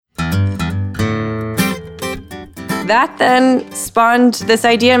that then spawned this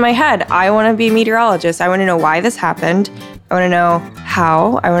idea in my head. I want to be a meteorologist. I want to know why this happened. I want to know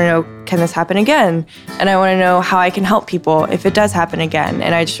how. I want to know, can this happen again? And I want to know how I can help people if it does happen again.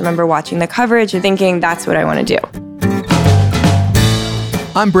 And I just remember watching the coverage and thinking, that's what I want to do.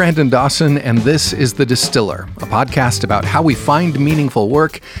 I'm Brandon Dawson, and this is The Distiller, a podcast about how we find meaningful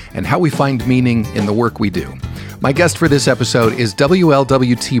work and how we find meaning in the work we do. My guest for this episode is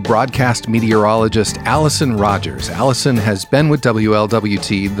WLWT broadcast meteorologist Allison Rogers. Allison has been with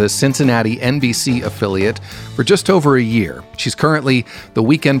WLWT, the Cincinnati NBC affiliate, for just over a year. She's currently the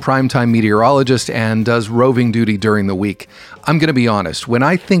weekend primetime meteorologist and does roving duty during the week. I'm going to be honest, when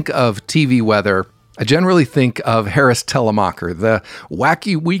I think of TV weather, I generally think of Harris Telemacher, the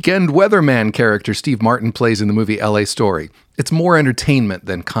wacky weekend weatherman character Steve Martin plays in the movie LA Story. It's more entertainment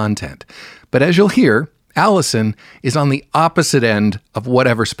than content. But as you'll hear, Allison is on the opposite end of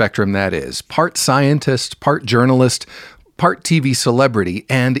whatever spectrum that is. Part scientist, part journalist, part TV celebrity,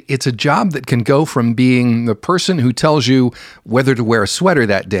 and it's a job that can go from being the person who tells you whether to wear a sweater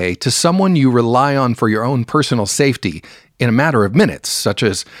that day to someone you rely on for your own personal safety in a matter of minutes, such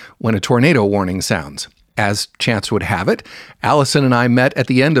as when a tornado warning sounds. As chance would have it, Allison and I met at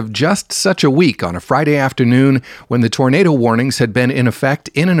the end of just such a week on a Friday afternoon when the tornado warnings had been in effect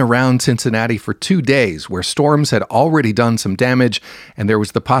in and around Cincinnati for 2 days, where storms had already done some damage and there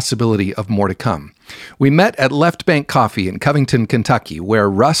was the possibility of more to come. We met at Left Bank Coffee in Covington, Kentucky, where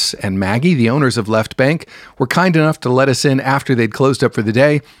Russ and Maggie, the owners of Left Bank, were kind enough to let us in after they'd closed up for the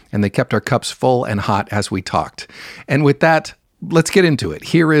day, and they kept our cups full and hot as we talked. And with that, let's get into it.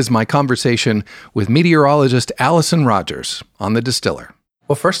 Here is my conversation with meteorologist Allison Rogers on The Distiller.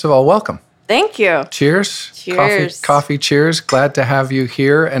 Well, first of all, welcome. Thank you. Cheers. Cheers. Coffee, cheers. Glad to have you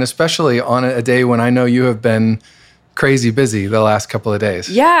here, and especially on a day when I know you have been crazy busy the last couple of days.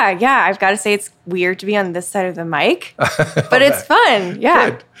 Yeah. I've got to say it's weird to be on this side of the mic, but it's fun.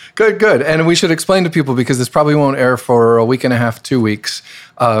 Yeah. Good. And we should explain to people, because this probably won't air for a week and a half, 2 weeks,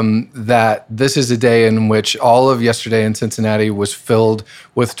 that this is a day in which all of yesterday in Cincinnati was filled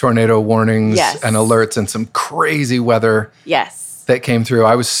with tornado warnings and alerts and some crazy weather that came through.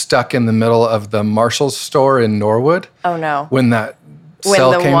 I was stuck in the middle of the Marshall's store in Norwood. Oh, no. When the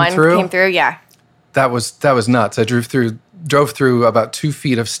one came through, yeah. That was nuts. I drove through about 2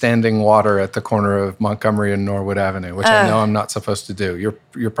 feet of standing water at the corner of Montgomery and Norwood Avenue, which I know I'm not supposed to do.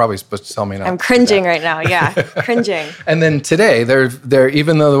 You're probably supposed to tell me not. I'm cringing right now. Yeah, cringing. And then today, there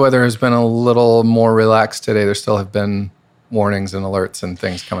even though the weather has been a little more relaxed today, there still have been warnings and alerts and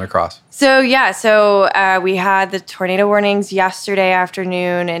things coming across. So we had the tornado warnings yesterday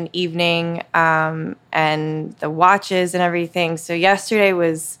afternoon and evening, and the watches and everything. So yesterday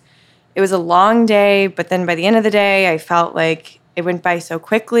it was a long day, but then by the end of the day, I felt like it went by so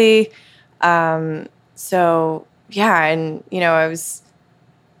quickly. I'm glad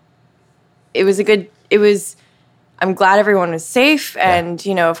everyone was safe. And,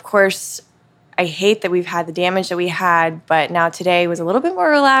 of course, I hate that we've had the damage that we had, but now today was a little bit more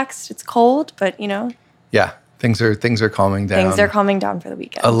relaxed. It's cold, but, Yeah. Things are calming down. Things are calming down for the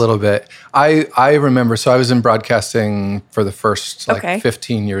weekend. A little bit. I remember, so I was in broadcasting for the first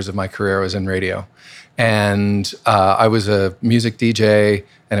 15 years of my career. I was in radio. And I was a music DJ,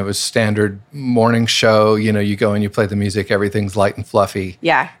 and it was standard morning show. You go and you play the music, everything's light and fluffy.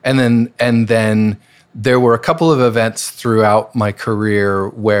 Yeah. And then there were a couple of events throughout my career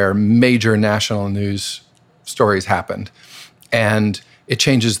where major national news stories happened. And it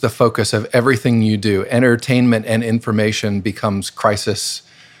changes the focus of everything you do. Entertainment and information becomes crisis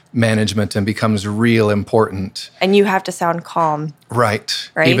management and becomes real important. And you have to sound calm. Right.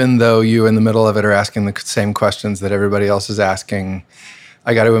 Even though you in the middle of it are asking the same questions that everybody else is asking.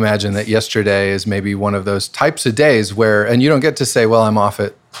 I got to imagine that yesterday is maybe one of those types of days where, and you don't get to say, well, I'm off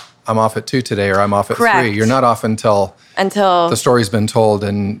at 2 today, or I'm off at 3. You're not off until the story's been told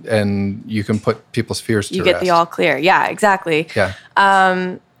and you can put people's fears to rest. You get the all clear. Yeah, exactly. Yeah.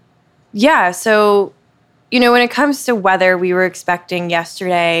 So, when it comes to weather, we were expecting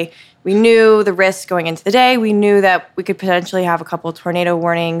yesterday, we knew the risk going into the day. We knew that we could potentially have a couple of tornado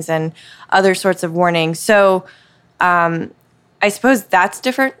warnings and other sorts of warnings. So, I suppose that's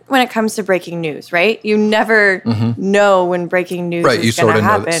different when it comes to breaking news, right? You never know when breaking news is going to happen. Right, you sort of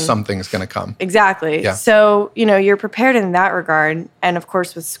know that something's going to come. Exactly. Yeah. So, you're prepared in that regard, and of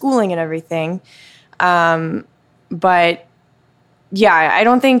course with schooling and everything. But, yeah, I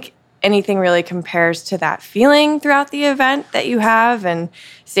don't think anything really compares to that feeling throughout the event that you have, and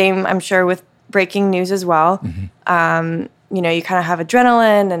same, I'm sure, with breaking news as well. You kind of have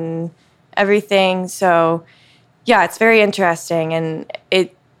adrenaline and everything, so... Yeah, it's very interesting, and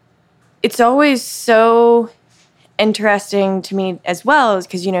it's always so interesting to me as well is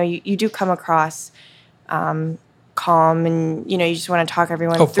because, you do come across calm and, you just want to talk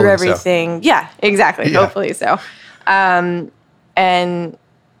everyone Hopefully through everything. So. Yeah, exactly. Yeah. Hopefully so. And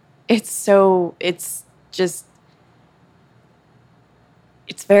it's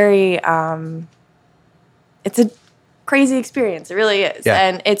very, it's a crazy experience. It really is. Yeah.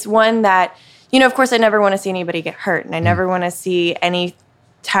 And it's one that, of course I never want to see anybody get hurt and I never want to see any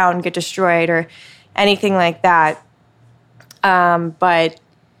town get destroyed or anything like that. But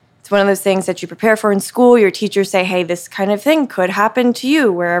it's one of those things that you prepare for in school. Your teachers say, hey, this kind of thing could happen to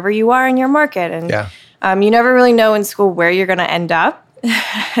you wherever you are in your market. And you never really know in school where you're going to end up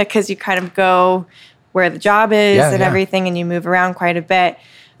because you kind of go where the job is and everything, and you move around quite a bit.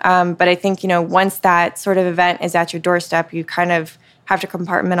 But I think, once that sort of event is at your doorstep, you kind of have to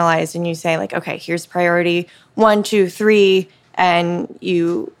compartmentalize and you say like, okay, here's priority 1, 2, 3, and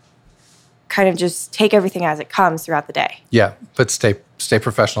you kind of just take everything as it comes throughout the day. Yeah, but stay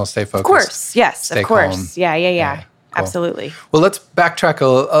professional, stay focused. Of course, yes, stay of course. Calm. Yeah. Cool. Absolutely. Well, let's backtrack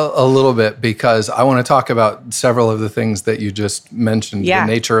a little bit because I want to talk about several of the things that you just mentioned, the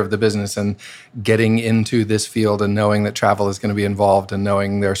nature of the business and getting into this field and knowing that travel is going to be involved and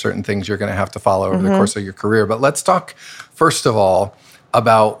knowing there are certain things you're going to have to follow over the course of your career. But let's talk, first of all,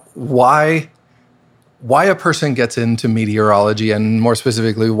 about why a person gets into meteorology, and more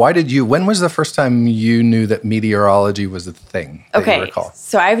specifically, when was the first time you knew that meteorology was a thing that you recall?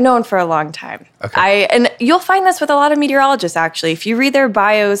 So I've known for a long time. Okay. And you'll find this with a lot of meteorologists, actually. If you read their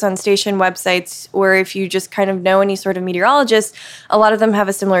bios on station websites, or if you just kind of know any sort of meteorologist, a lot of them have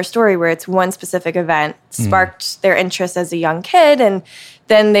a similar story where it's one specific event sparked their interest as a young kid, and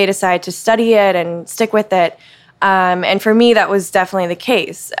then they decide to study it and stick with it. And for me, that was definitely the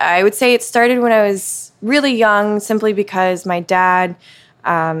case. I would say it started when I was really young, simply because my dad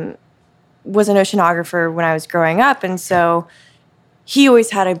was an oceanographer when I was growing up. And so he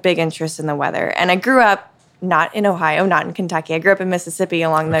always had a big interest in the weather. And I grew up not in Ohio, not in Kentucky. I grew up in Mississippi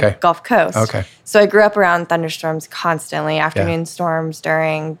along the Gulf Coast. Okay. So I grew up around thunderstorms constantly, afternoon storms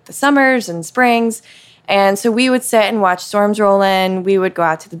during the summers and springs. And so we would sit and watch storms roll in. We would go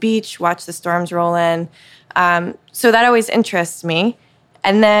out to the beach, watch the storms roll in. So that always interests me.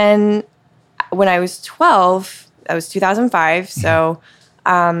 And then when I was 12, that was 2005. So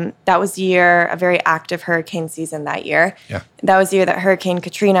that was the year, a very active hurricane season that year. Yeah. That was the year that Hurricane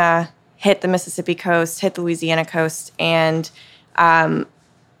Katrina hit the Mississippi coast, hit the Louisiana coast, and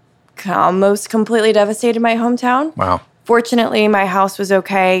almost completely devastated my hometown. Wow. Fortunately, my house was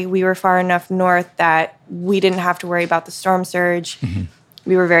okay. We were far enough north that we didn't have to worry about the storm surge.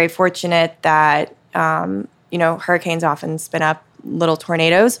 We were very fortunate that, hurricanes often spin up little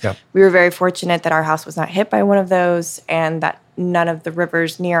tornadoes. Yep. We were very fortunate that our house was not hit by one of those and that none of the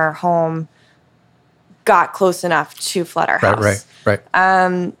rivers near our home got close enough to flood our house. Right.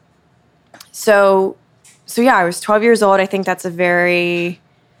 So I was 12 years old. I think that's a very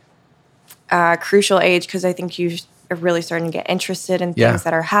crucial age because I think you are really starting to get interested in things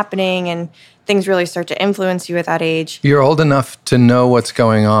that are happening and things really start to influence you at that age. You're old enough to know what's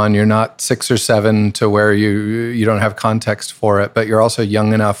going on. You're not 6 or 7 to where you don't have context for it, but you're also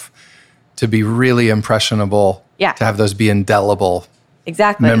young enough to be really impressionable, to have those be indelible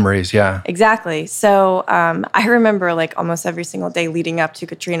memories. Yeah, exactly. So I remember like almost every single day leading up to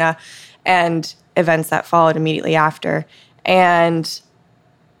Katrina and events that followed immediately after. And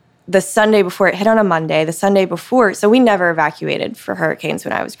the Sunday before, it hit on a Monday, so we never evacuated for hurricanes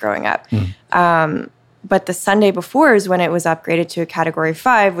when I was growing up. But the Sunday before is when it was upgraded to a Category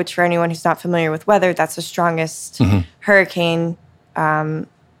 5, which for anyone who's not familiar with weather, that's the strongest hurricane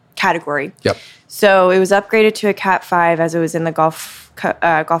category. Yep. So it was upgraded to a Cat 5 as it was in the Gulf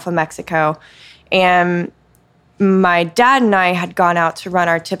of Mexico. And my dad and I had gone out to run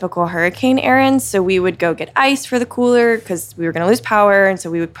our typical hurricane errands. So we would go get ice for the cooler because we were going to lose power. And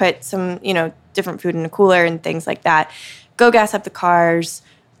so we would put some, different food in the cooler and things like that. Go gas up the cars,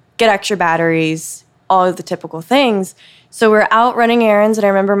 get extra batteries, all of the typical things. So we're out running errands. And I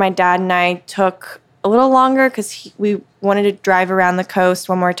remember my dad and I took a little longer because we wanted to drive around the coast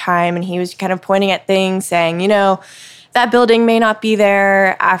one more time. And he was kind of pointing at things saying, that building may not be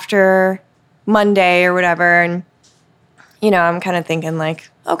there after Monday or whatever. And I'm kind of thinking like,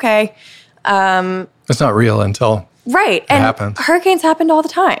 okay. It's not real until it happens. Hurricanes happened all the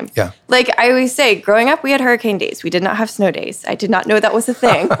time. Yeah. Like I always say, growing up, we had hurricane days. We did not have snow days. I did not know that was a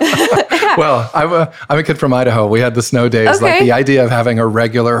thing. Well, I'm a kid from Idaho. We had the snow days. Okay. Like the idea of having a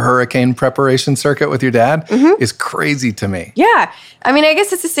regular hurricane preparation circuit with your dad is crazy to me. Yeah. I mean, I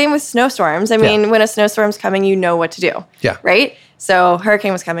guess it's the same with snowstorms. I mean, when a snowstorm's coming, you know what to do. Yeah. Right? So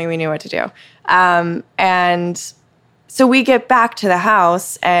hurricane was coming, we knew what to do. And So we get back to the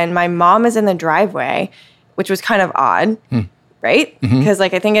house, and my mom is in the driveway, which was kind of odd, right? Because,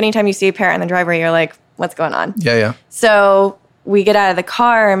 like, I think anytime you see a parent in the driveway, you're like, what's going on? Yeah. So we get out of the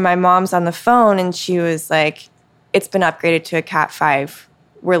car, and my mom's on the phone, and she was like, it's been upgraded to a Cat 5.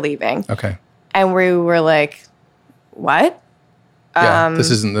 We're leaving. Okay. And we were like, what? Yeah,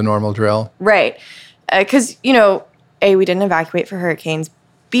 this isn't the normal drill. Right. Because, A, we didn't evacuate for hurricanes.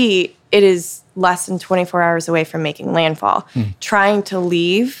 B, it is less than 24 hours away from making landfall. Trying to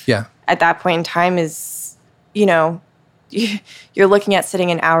leave at that point in time is, you're looking at sitting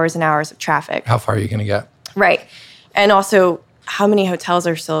in hours and hours of traffic. How far are you going to get? Right. And also, how many hotels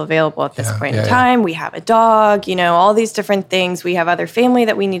are still available at this point in time? Yeah. We have a dog, all these different things. We have other family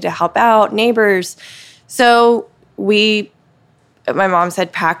that we need to help out, neighbors. So my mom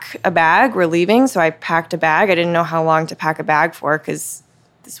said, pack a bag, we're leaving. So I packed a bag. I didn't know how long to pack a bag for because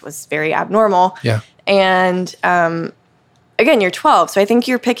this was very abnormal. Yeah. And again, you're 12. So I think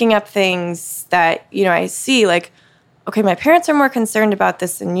you're picking up things that, I see like, okay, my parents are more concerned about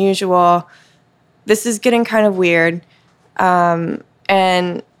this than usual. This is getting kind of weird.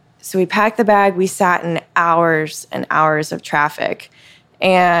 And so we packed the bag. We sat in hours and hours of traffic.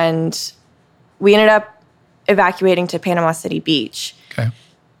 And we ended up evacuating to Panama City Beach,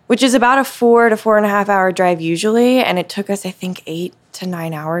 which is about a 4 to 4.5 hour drive usually. And it took us, I think, 8 to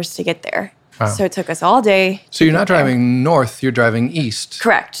 9 hours to get there. Wow. So it took us all day. So you're not driving north, you're driving east.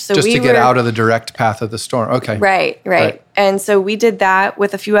 Correct. So just to get out of the direct path of the storm. Okay. Right. And so we did that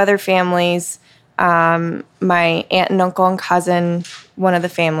with a few other families, my aunt and uncle and cousin, one of the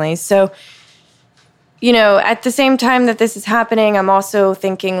families. So, at the same time that this is happening, I'm also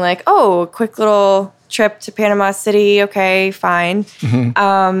thinking like, oh, a quick little trip to Panama City. Okay, fine.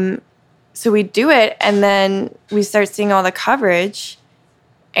 So we do it, and then we start seeing all the coverage,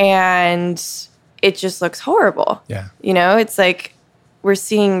 and it just looks horrible. Yeah. It's like we're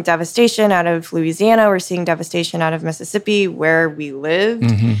seeing devastation out of Louisiana. We're seeing devastation out of Mississippi, where we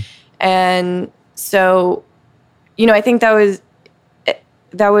lived. And so, I think that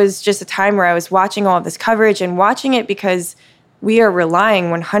was just a time where I was watching all of this coverage and watching it because we are relying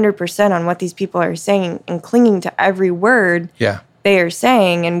 100% on what these people are saying and clinging to every word they are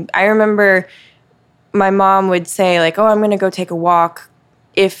saying. And I remember my mom would say like, oh, I'm going to go take a walk.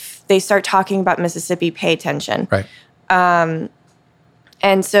 If they start talking about Mississippi, pay attention. Right. And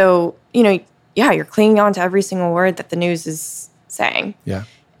so, you're clinging on to every single word that the news is saying. Yeah.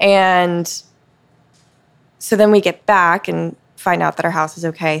 And so then we get back and find out that our house is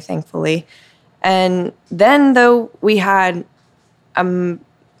okay, thankfully. And then, though, we had,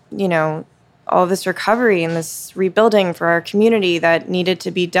 all this recovery and this rebuilding for our community that needed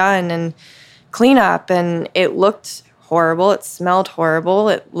to be done and cleanup. And it looked horrible. It smelled horrible.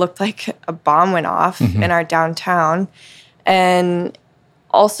 It looked like a bomb went off in our downtown. And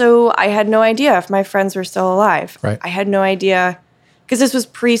also, I had no idea if my friends were still alive. Right. I had no idea, because this was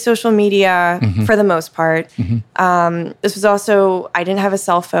pre-social media for the most part. This was also, I didn't have a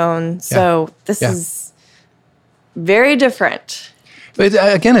cell phone. So this is very different. But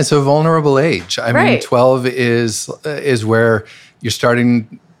again, it's a vulnerable age. I mean, 12 is where you're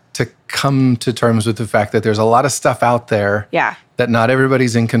starting to come to terms with the fact that there's a lot of stuff out there that not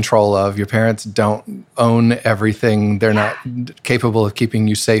everybody's in control of. Your parents don't own everything. They're not capable of keeping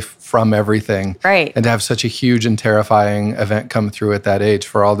you safe from everything. Right. And to have such a huge and terrifying event come through at that age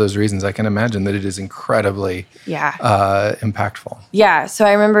for all those reasons, I can imagine that it is incredibly impactful. Yeah. So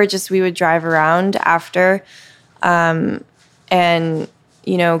I remember we would drive around after and,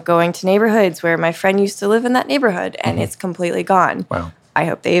 going to neighborhoods where my friend used to live in that neighborhood and it's completely gone. Wow. I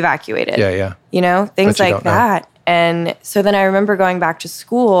hope they evacuated. Yeah. Things like that. And so then I remember going back to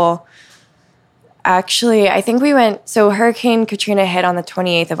school. Actually, I think so Hurricane Katrina hit on the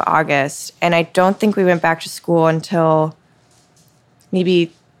 28th of August, and I don't think we went back to school until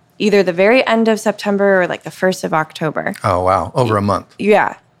maybe either the very end of September or like the 1st of October. Oh, wow. Over a month.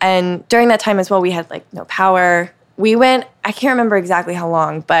 Yeah. And during that time as well, we had no power. We went, I can't remember exactly how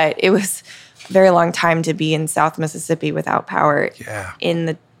long, but it was a very long time to be in South Mississippi without power in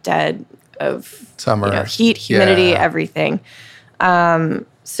the dead of summer, heat, humidity, everything.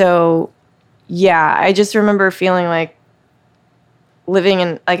 So, I just remember feeling like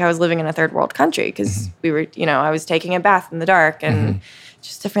I was living in a third world country because we were, I was taking a bath in the dark and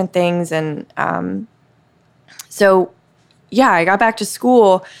just different things. And I got back to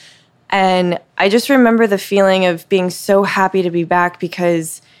school. And I just remember the feeling of being so happy to be back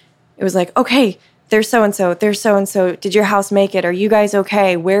because it was like, okay, there's so-and-so, there's so-and-so. Did your house make it? Are you guys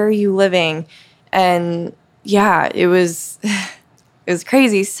okay? Where are you living? And it was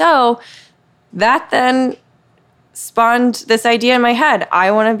crazy. So that then spawned this idea in my head.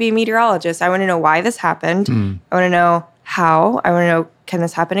 I want to be a meteorologist. I want to know why this happened. I want to know how. I want to know, can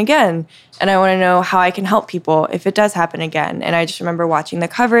this happen again? And I want to know how I can help people if it does happen again. And I just remember watching the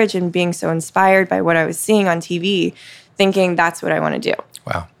coverage and being so inspired by what I was seeing on TV, thinking that's what I want to do.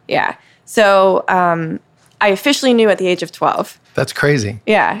 Wow. Yeah. So I officially knew at the age of 12. That's crazy.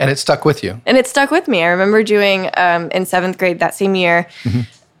 Yeah. And it stuck with you. And it stuck with me. I remember doing, in 7th grade that same year,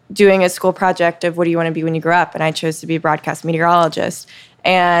 doing a school project of what do you want to be when you grow up? And I chose to be a broadcast meteorologist.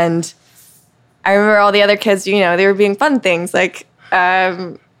 And I remember all the other kids, you know, they were being fun things like,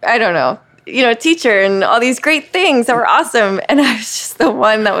 I don't know, you know, teacher and all these great things that were awesome. And I was just the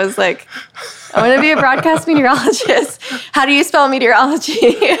one that was like, I want to be a broadcast meteorologist. How do you spell meteorology?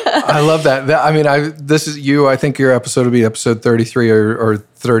 I love that. This is you. I think your episode will be episode 33 or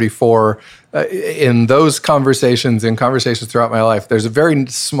 34. In those conversations, in conversations throughout my life, there's a very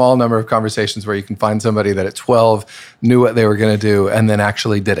small number of conversations where you can find somebody that at 12 knew what they were going to do and then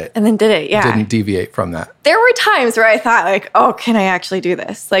actually did it. And then did it, yeah. Didn't deviate from that. There were times where I thought like, oh, can I actually do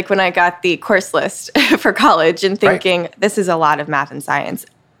this? Like when I got the course list for college and thinking, this is a lot of math and science.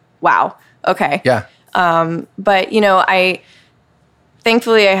 Wow. Okay. Yeah. But, you know,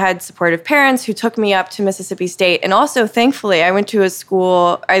 thankfully I had supportive parents who took me up to Mississippi State. And also, thankfully, I went to a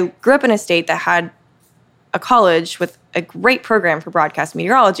school, I grew up in a state that had a college with a great program for broadcast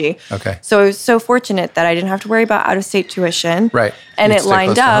meteorology. Okay. So I was so fortunate that I didn't have to worry about out-of-state tuition. Right. And it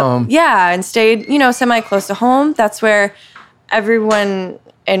lined up. Yeah, and stayed, you know, semi-close to home. That's where everyone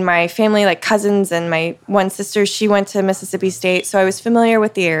in my family, like cousins and my one sister, she went to Mississippi State. So I was familiar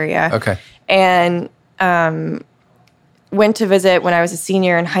with the area. Okay. And went to visit when I was a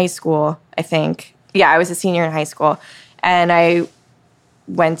senior in high school, I think. Yeah, I was a senior in high school. And I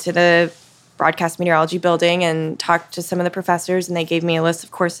went to the broadcast meteorology building and talked to some of the professors, and they gave me a list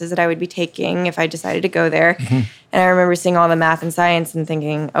of courses that I would be taking if I decided to go there. And I remember seeing all the math and science and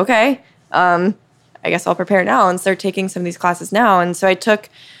thinking, okay, I guess I'll prepare now and start taking some of these classes now. And so I took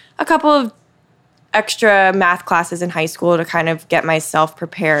a couple of extra math classes in high school to kind of get myself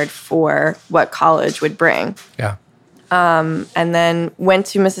prepared for what college would bring. Yeah. And then went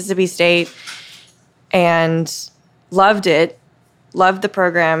to Mississippi State and loved it, loved the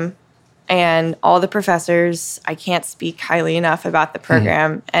program and all the professors. I can't speak highly enough about the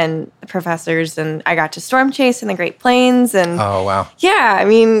program and the professors. And I got to storm chase in the Great Plains. And oh, wow. Yeah, I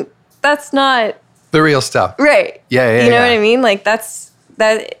mean, that's not the real stuff. Right. Yeah. You know what I mean? Like that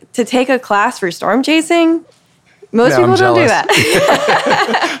to take a class for storm chasing, most people don't do that.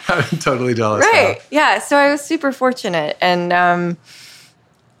 I'm totally jealous. Right. Now. Yeah. So I was super fortunate. And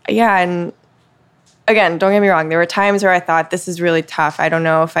and again, don't get me wrong. There were times where I thought, this is really tough. I don't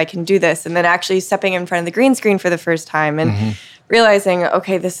know if I can do this. And then actually stepping in front of the green screen for the first time and realizing,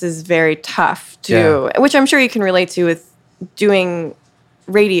 okay, this is very tough too, which I'm sure you can relate to with doing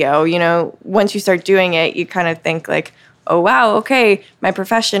radio. You know, once you start doing it, you kind of think like, oh, wow, okay, my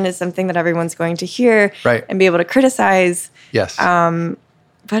profession is something that everyone's going to hear and be able to criticize. Yes.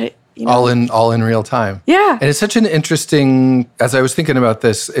 But you know, all in real time. Yeah. And it's such an interesting, as I was thinking about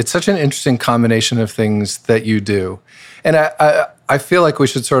this, it's such an interesting combination of things that you do. And I feel like we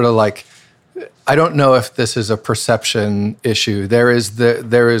should sort of like, I don't know if this is a perception issue. There is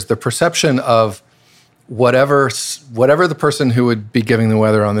the perception of whatever the person who would be giving the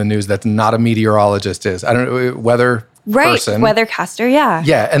weather on the news that's not a meteorologist is. I don't know, weather person. Weathercaster, yeah.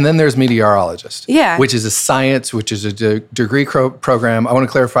 Yeah, and then there's meteorologist, which is a science, which is a degree program. I want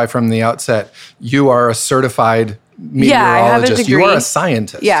to clarify from the outset, you are a certified meteorologist. Yeah, I have a degree. You are a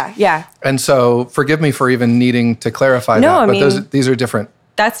scientist. Yeah. And so forgive me for even needing to clarify that, but these are different.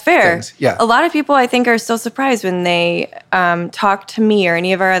 That's fair. Things. Yeah. A lot of people, I think, are still surprised when they talk to me or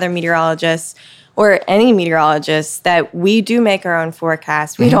any of our other meteorologists or any meteorologists that we do make our own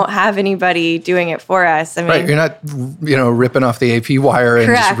forecast. We don't have anybody doing it for us. I mean, you're not, ripping off the AP wire and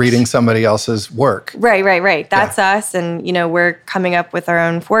just reading somebody else's work. Right. That's us. And, we're coming up with our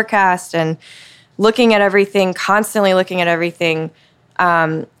own forecast and looking at everything, constantly looking at everything.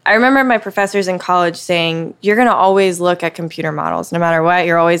 I remember my professors in college saying, you're going to always look at computer models. No matter what,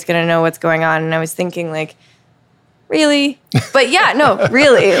 you're always going to know what's going on. And I was thinking like, really? But yeah, no,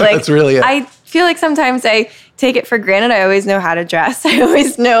 really. Like, that's really it. I feel like sometimes I take it for granted. I always know how to dress. I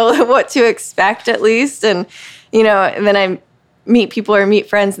always know what to expect at least. And, and then I meet people or meet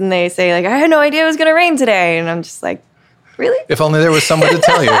friends and they say like, I had no idea it was going to rain today. And I'm just like, really? If only there was someone to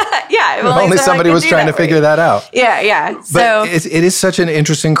tell you. Yeah. If only somebody was trying to figure that out. Yeah. But so it is such an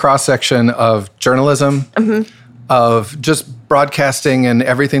interesting cross-section of journalism, of just broadcasting and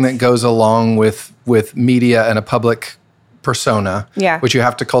everything that goes along with media and a public persona, Yeah. which you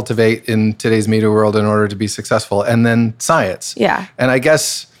have to cultivate in today's media world in order to be successful, and then science. Yeah. And I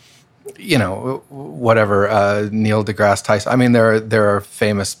guess, whatever, Neil deGrasse Tyson. I mean, there are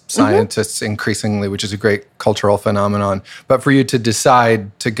famous scientists increasingly, which is a great cultural phenomenon. But for you to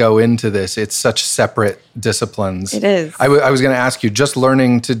decide to go into this, it's such separate disciplines. It is. I was going to ask you, just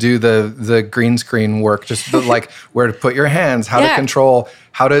learning to do the green screen work, just like where to put your hands, how to control,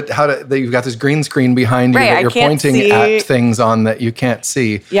 how to that you've got this green screen behind you that you're pointing at things on that you can't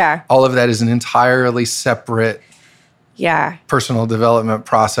see. Yeah. All of that is an entirely separate personal development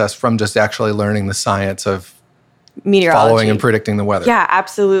process from just actually learning the science of meteorology, following and predicting the weather. Yeah,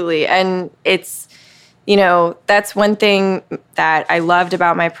 absolutely. And it's, that's one thing that I loved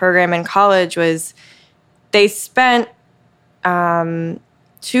about my program in college was they spent 2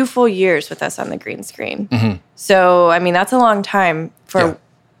 full years with us on the green screen. Mm-hmm. So, I mean, that's a long time for,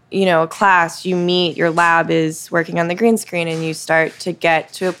 a class. You meet, your lab is working on the green screen, and you start to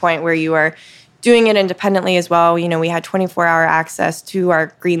get to a point where you are doing it independently as well. We had 24-hour access to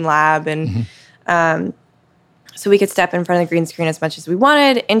our green lab, and so we could step in front of the green screen as much as we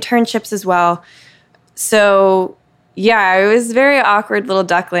wanted. Internships as well. So, I was a very awkward little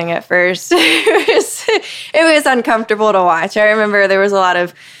duckling at first. It was uncomfortable to watch. I remember there was a lot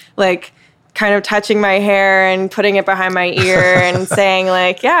of, kind of touching my hair and putting it behind my ear and saying,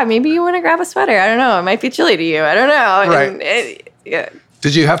 maybe you want to grab a sweater. I don't know. It might be chilly to you. I don't know. Right. And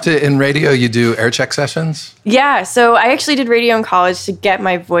did you have to, in radio, you do air check sessions? Yeah. So I actually did radio in college to get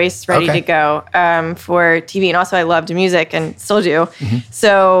my voice ready to go for TV. And also I loved music and still do. Mm-hmm.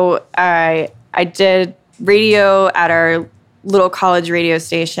 So I did radio at our little college radio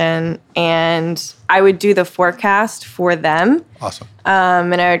station, and I would do the forecast for them. Awesome.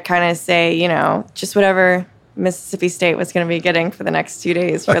 And I would kind of say, just whatever Mississippi State was going to be getting for the next 2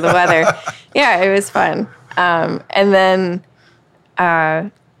 days for the weather. Yeah, it was fun. And then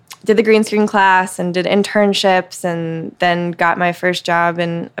did the green screen class and did internships, and then got my first job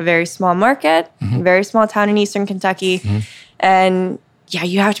in a very small market, a very small town in eastern Kentucky. Mm-hmm. And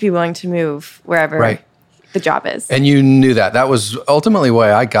you have to be willing to move wherever the job is. And you knew that. That was ultimately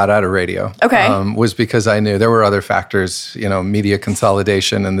why I got out of radio. Okay. Was because I knew there were other factors, media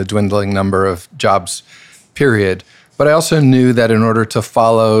consolidation and the dwindling number of jobs, period. But I also knew that in order to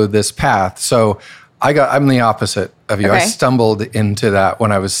follow this path, so I'm the opposite of you. Okay. I stumbled into that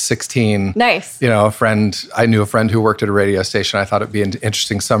when I was 16. Nice. I knew a friend who worked at a radio station. I thought it'd be an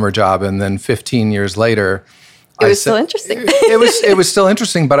interesting summer job. And then 15 years later, it was still interesting. It was still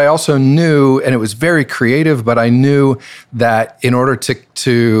interesting, but I also knew, and it was very creative, but I knew that in order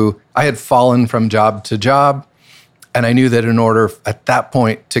to I had fallen from job to job, and I knew that in order at that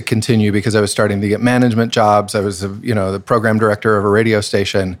point to continue, because I was starting to get management jobs, I was the program director of a radio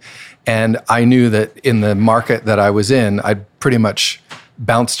station, and I knew that in the market that I was in, I'd pretty much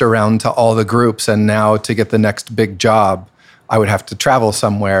bounced around to all the groups, and now to get the next big job, I would have to travel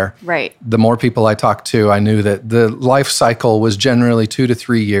somewhere. Right. The more people I talked to, I knew that the life cycle was generally 2 to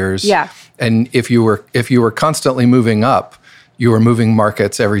 3 years. Yeah. And if you were constantly moving up, you were moving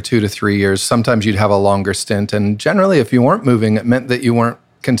markets every 2 to 3 years. Sometimes you'd have a longer stint. And generally, if you weren't moving, it meant that you weren't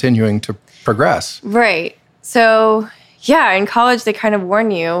continuing to progress. Right. So, in college, they kind of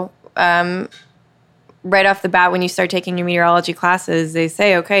warn you right off the bat when you start taking your meteorology classes. They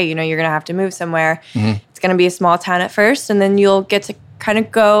say, okay, you're going to have to move somewhere. Mm-hmm. Going to be a small town at first, and then you'll get to kind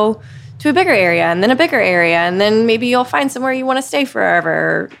of go to a bigger area, and then a bigger area, and then maybe you'll find somewhere you want to stay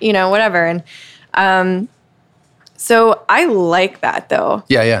forever, or, whatever. And so I like that, though.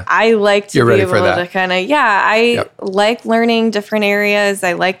 Yeah. I like to be able to kind of, like learning different areas.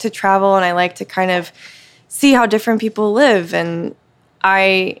 I like to travel, and I like to kind of see how different people live. And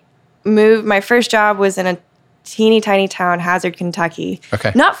my first job was in a teeny tiny town, Hazard, Kentucky.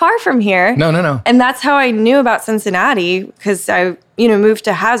 Okay. Not far from here. No. And that's how I knew about Cincinnati, because I, moved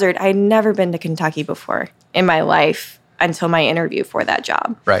to Hazard. I'd never been to Kentucky before in my life until my interview for that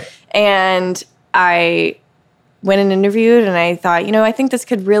job. Right. And I went and interviewed, and I thought, I think this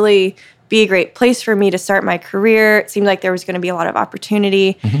could really be a great place for me to start my career. It seemed like there was going to be a lot of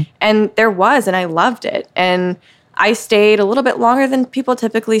opportunity. Mm-hmm. And there was, and I loved it. And I stayed a little bit longer than people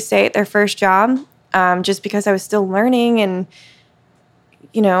typically stay at their first job. Just because I was still learning, and,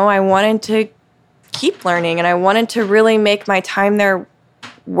 I wanted to keep learning, and I wanted to really make my time there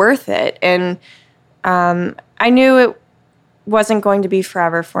worth it. And I knew it wasn't going to be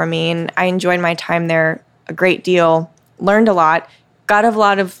forever for me, and I enjoyed my time there a great deal, learned a lot, got a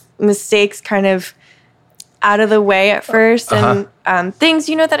lot of mistakes kind of out of the way at first, and things,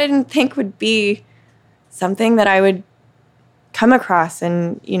 that I didn't think would be something that I would come across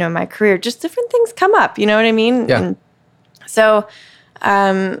in, my career. Just different things come up, you know what I mean? Yeah. And So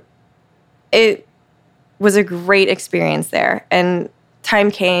it was a great experience there. And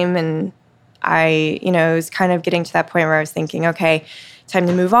time came and I, was kind of getting to that point where I was thinking, okay, time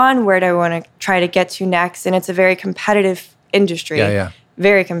to move on. Where do I want to try to get to next? And it's a very competitive industry. Yeah.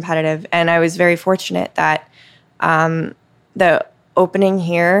 Very competitive. And I was very fortunate that the opening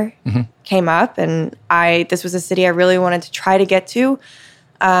here came up, and this was a city I really wanted to try to get to.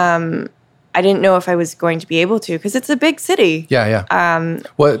 I didn't know if I was going to be able to because it's a big city. Yeah.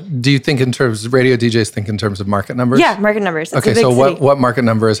 What do you think in terms of radio DJs think in terms of market numbers? Yeah, market numbers. Okay, so what market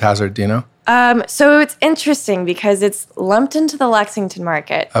number is Hazard? Do you know? So it's interesting because it's lumped into the Lexington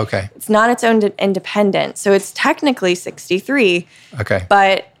market. Okay. It's not its own independent. So it's technically 63. Okay.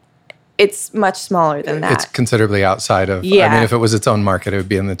 But it's much smaller than that. It's considerably outside of, Yeah. I mean, if it was its own market, it would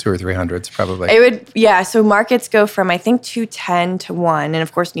be in the 200 or 300s probably. It would, yeah. So markets go from, I think, 210 to 1. And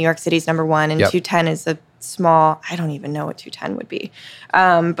of course, New York City's number 1. And 210 is a small, I don't even know what 210 would be.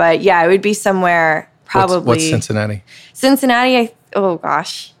 But yeah, it would be somewhere probably. What's Cincinnati? Cincinnati, oh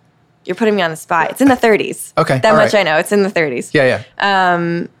gosh. You're putting me on the spot. It's in the 30s. Okay. That much I know. It's in the 30s. Yeah.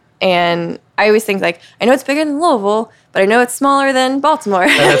 And I always think I know it's bigger than Louisville, but I know it's smaller than Baltimore.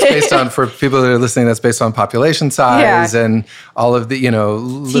 And that's based on, for people that are listening, that's based on population size and all of the,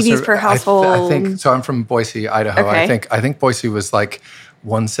 TVs per household. I think, so I'm from Boise, Idaho. Okay. I think Boise was like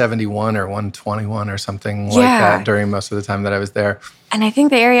 171 or 121 or something like that during most of the time that I was there. And I think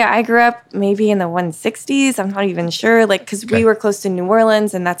the area I grew up, maybe in the 160s. I'm not even sure. Because we were close to New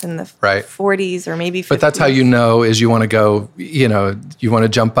Orleans, and that's in the 40s or maybe 50s. But that's how you know is you want to go, you want to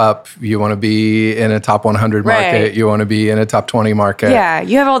jump up. You want to be in a top 100 market. Right. You want to be in a top 20 market. Yeah,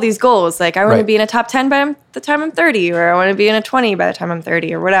 you have all these goals. Like, I want to be in a top 10 by the time I'm 30, or I want to be in a 20 by the time I'm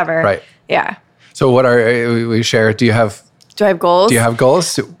 30, or whatever. Right. Yeah. So we share, do I have goals? Do you have goals?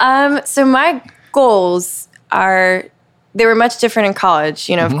 So my goals are... They were much different in college.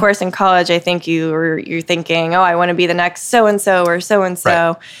 Of course, in college, I think you're thinking, oh, I want to be the next so-and-so or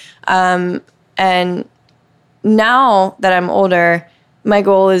so-and-so. Right. And now that I'm older, my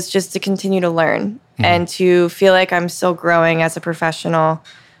goal is just to continue to learn and to feel like I'm still growing as a professional.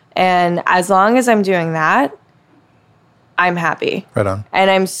 And as long as I'm doing that, I'm happy. Right on. And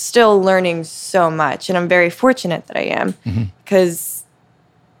I'm still learning so much. And I'm very fortunate that I am because...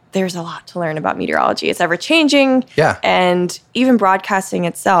 there's a lot to learn about meteorology. It's ever changing. Yeah. And even broadcasting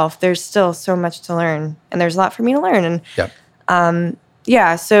itself, there's still so much to learn. And there's a lot for me to learn. And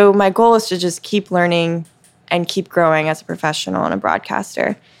so my goal is to just keep learning and keep growing as a professional and a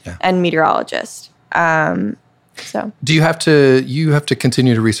broadcaster and meteorologist. So do you have to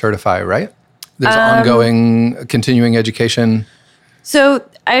continue to recertify, right? There's ongoing continuing education. So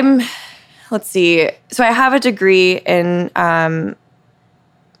let's see. So I have a degree in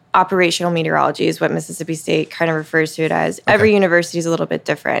operational meteorology is what Mississippi State kind of refers to it as. Okay. Every university is a little bit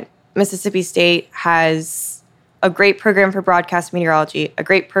different. Mississippi State has a great program for broadcast meteorology, a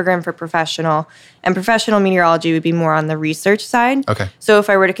great program for professional, and professional meteorology would be more on the research side. Okay. So if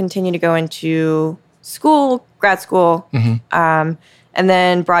I were to continue to go into grad school, and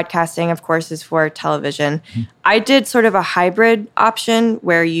then broadcasting, of course, is for television. I did sort of a hybrid option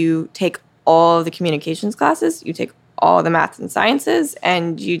where you take all of the communications classes, you take all the maths and sciences,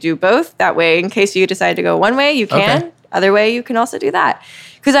 and you do both. That way, in case you decide to go one way, you can. Okay. Other way, you can also do that.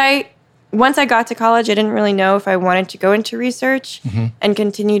 Because once I got to college, I didn't really know if I wanted to go into research and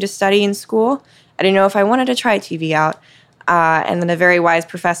continue to study in school. I didn't know if I wanted to try TV out. And then a very wise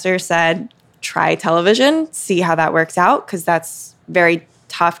professor said, try television, see how that works out, because that's very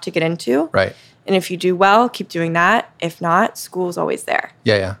tough to get into. Right. And if you do well, keep doing that. If not, school's always there.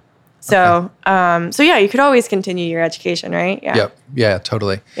 Yeah. So, you could always continue your education, right? Yeah. Yep. Yeah,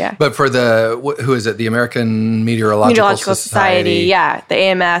 totally. Yeah. But for who is it? The American Meteorological Society. Yeah. The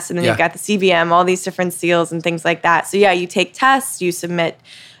AMS, and then you've got the CBM, all these different seals and things like that. So you take tests, you submit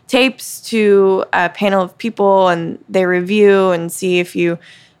tapes to a panel of people, and they review and see if you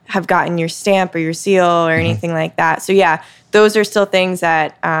have gotten your stamp or your seal or anything like that. So those are still things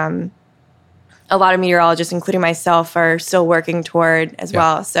that, a lot of meteorologists, including myself, are still working toward as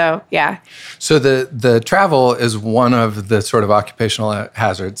well. So, So the travel is one of the sort of occupational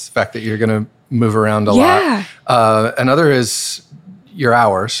hazards, the fact that you're going to move around a lot. Another is your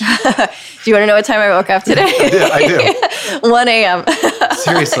hours. Do you want to know what time I woke up today? I do. 1 a.m.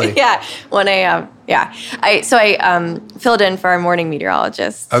 Seriously? 1 a.m. Yeah. I filled in for our morning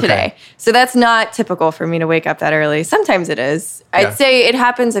meteorologist today. So that's not typical for me to wake up that early. Sometimes it is. I'd say it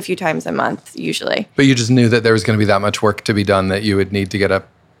happens a few times a month, usually. But you just knew that there was going to be that much work to be done that you would need to get up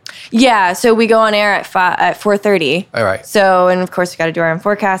Yeah, so we go on air at 4:30. All right. So, and of course, we got to do our own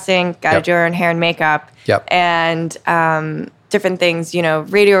forecasting, got to Yep. do our own hair and makeup, Yep. and different things,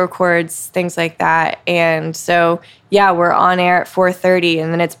 radio records, things like that. And so, yeah, we're on air at 4:30,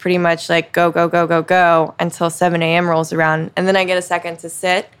 and then it's pretty much like go, go, go, go, go until 7 a.m. rolls around. And then I get a second to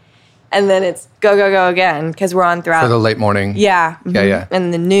sit, and then it's go, go, go again because we're on throughout. For the late morning. Yeah. Yeah, yeah.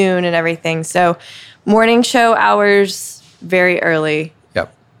 And the noon and everything. So morning show hours, very early.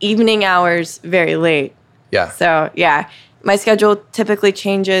 Yep. Evening hours, very late. Yeah. So, yeah, my schedule typically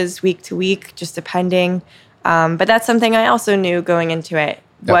changes week to week, just depending. But that's something I also knew going into it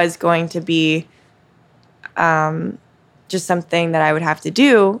was going to be just something that I would have to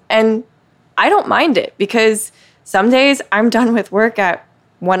do. And I don't mind it because some days I'm done with work at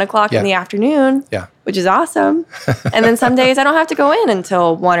 1 o'clock in the afternoon, which is awesome. And then some days I don't have to go in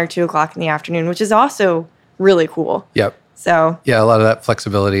until 1 or 2 o'clock in the afternoon, which is also really cool. Yep. So yeah, a lot of that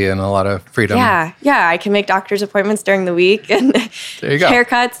flexibility and a lot of freedom. Yeah, I can make doctor's appointments during the week and there you go.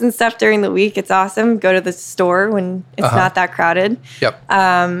 Haircuts and stuff during the week. It's awesome. Go to the store when it's not that crowded. Yep.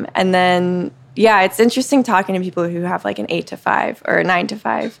 And then, yeah, it's interesting talking to people who have like an 8 to 5 or a 9 to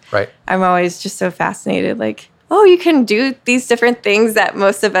 5. Right. I'm always just so fascinated. Like, oh, you can do these different things that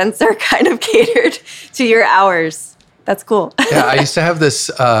most events are kind of catered to your hours. That's cool. Yeah, I used to have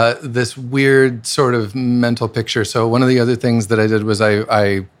this weird sort of mental picture. So one of the other things that I did was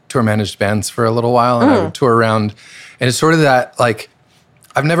I tour managed bands for a little while, and I would tour around. And it's sort of that, like,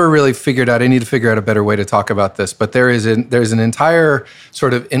 I've never really figured out, I need to figure out a better way to talk about this, but there's an entire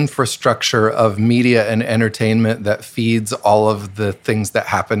sort of infrastructure of media and entertainment that feeds all of the things that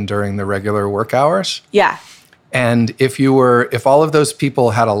happen during the regular work hours. Yeah. And if all of those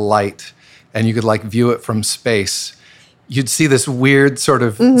people had a light and you could like view it from space, you'd see this weird sort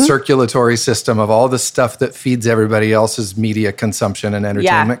of circulatory system of all the stuff that feeds everybody else's media consumption and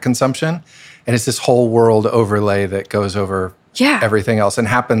entertainment consumption. And it's this whole world overlay that goes over everything else and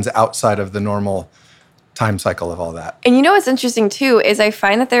happens outside of the normal time cycle of all that. And you know what's interesting too is I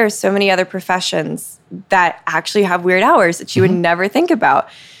find that there are so many other professions that actually have weird hours that you would never think about.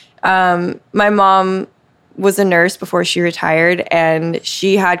 My mom was a nurse before she retired, and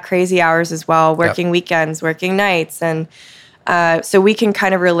she had crazy hours as well, working weekends, working nights. And so we can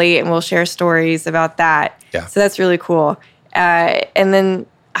kind of relate, and we'll share stories about that. Yeah. So that's really cool. And then,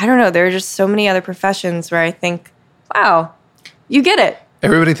 I don't know, there are just so many other professions where I think, wow, you get it.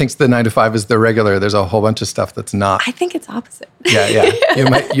 Everybody thinks the 9 to 5 is the regular. There's a whole bunch of stuff that's not. I think it's opposite. Yeah.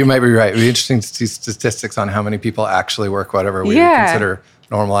 You might be right. It'd be interesting to see statistics on how many people actually work whatever we would consider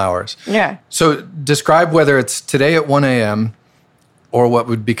normal hours. Yeah. So describe whether it's today at 1 a.m. or what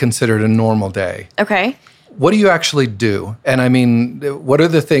would be considered a normal day. Okay. What do you actually do? And I mean, what are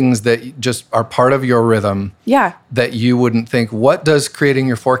the things that just are part of your rhythm that you wouldn't think? What does creating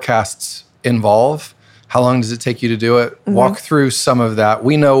your forecasts involve? How long does it take you to do it? Walk through some of that.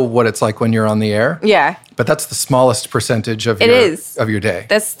 We know what it's like when you're on the air. Yeah. But that's the smallest percentage of your day.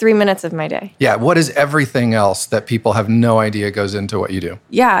 That's 3 minutes of my day. Yeah. What is everything else that people have no idea goes into what you do?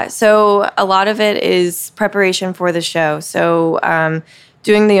 Yeah. So a lot of it is preparation for the show. So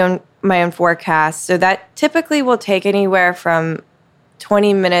doing my own forecast. So that typically will take anywhere from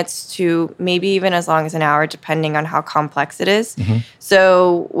 20 minutes to maybe even as long as an hour, depending on how complex it is.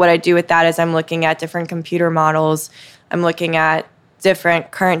 So what I do with that is I'm looking at different computer models. I'm looking at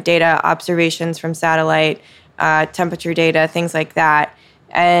different current data, observations from satellite, temperature data, things like that.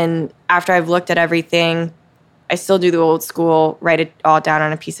 And after I've looked at everything, I still do the old school, write it all down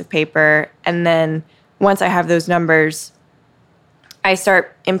on a piece of paper. And then once I have those numbers, I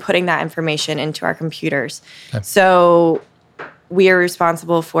start inputting that information into our computers. Okay. So we are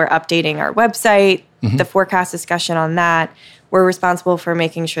responsible for updating our website, the forecast discussion on that. We're responsible for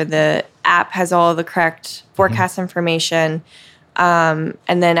making sure the app has all the correct forecast information, and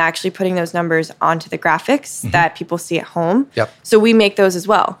then actually putting those numbers onto the graphics that people see at home. Yep. So we make those as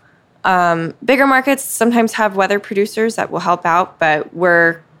well. Bigger markets sometimes have weather producers that will help out, but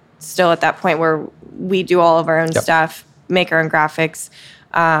we're still at that point where we do all of our own stuff, make our own graphics.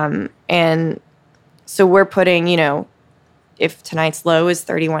 And so we're putting, if tonight's low is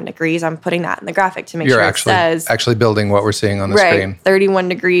 31 degrees, I'm putting that in the graphic to make sure it says. Actually building what we're seeing on the screen. 31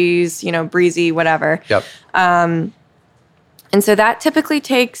 degrees, breezy, whatever. Yep. And so that typically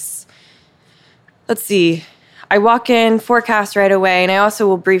takes, let's see, I walk in, forecast right away, and I also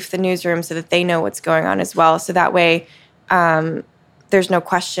will brief the newsroom so that they know what's going on as well. So that way there's no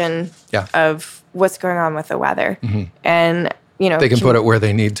question of what's going on with the weather. And, they can put it where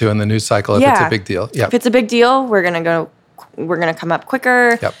they need to in the news cycle if it's a big deal. If it's a big deal, we're going to come up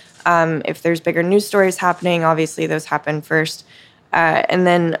quicker. If there's bigger news stories happening, obviously those happen first. And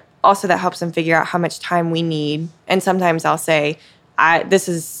then also that helps them figure out how much time we need. And sometimes I'll say,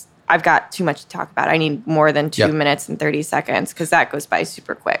 I've got too much to talk about. I need more than 2 minutes and 30 seconds because that goes by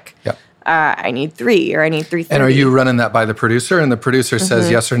super quick. Yep. I need 3 or I need 3:30. And are you running that by the producer and the producer says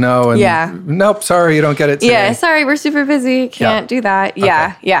yes or no? And nope, sorry, you don't get it today. Yeah, sorry, we're super busy. Can't do that.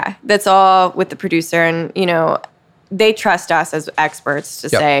 Yeah, yeah. That's all with the producer. And, they trust us as experts to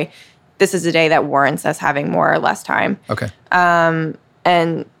say, this is a day that warrants us having more or less time. Okay.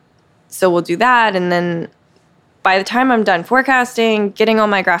 And so we'll do that. And then by the time I'm done forecasting, getting all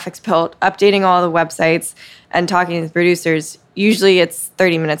my graphics built, updating all the websites, and talking to the producers, usually it's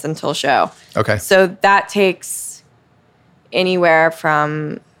 30 minutes until show. Okay. So that takes anywhere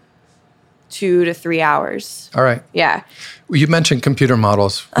from 2 to 3 hours. All right. Yeah. You mentioned computer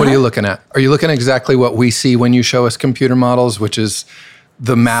models. What are you looking at? Are you looking at exactly what we see when you show us computer models, which is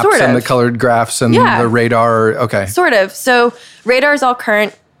the maps and the colored graphs and the radar? Okay. Sort of. So radar is all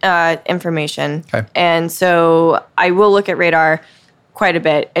current information. Okay. And so I will look at radar quite a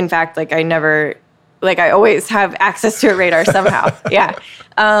bit. In fact, I always have access to a radar somehow. Yeah.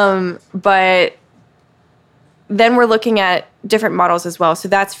 But then we're looking at different models as well. So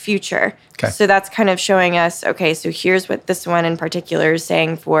that's future. Okay. So that's kind of showing us, okay, so here's what this one in particular is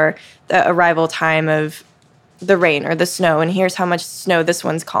saying for the arrival time of the rain or the snow, and here's how much snow this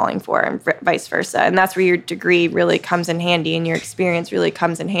one's calling for, and vice versa. And that's where your degree really comes in handy and your experience really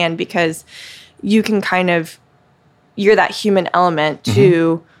comes in hand, because you can you're that human element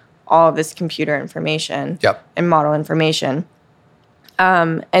to all of this computer information and model information.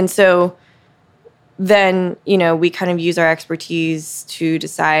 And so then, we kind of use our expertise to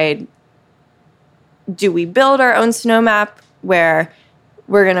decide, do we build our own snow map where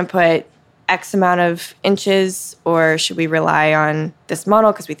we're going to put X amount of inches, or should we rely on this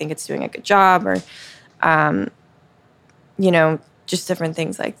model because we think it's doing a good job, or, just different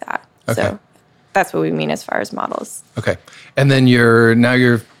things like that. Okay. So that's what we mean as far as models. Okay. And then you're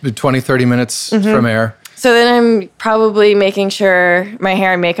 20, 30 minutes from air. So then I'm probably making sure my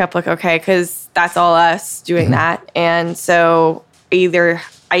hair and makeup look okay, because that's all us doing that. And so I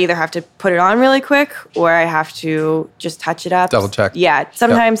either have to put it on really quick, or I have to just touch it up. Double check. Yeah.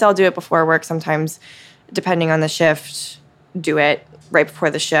 Sometimes I'll do it before work. Sometimes, depending on the shift, do it right before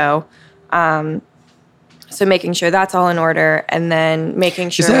the show. So making sure that's all in order, and then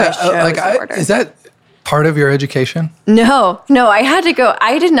making sure my show is in order. Is that part of your education? No, I had to go.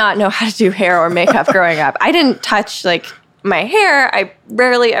 I did not know how to do hair or makeup growing up. I didn't touch my hair. I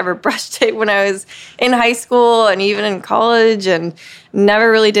rarely ever brushed it when I was in high school and even in college, and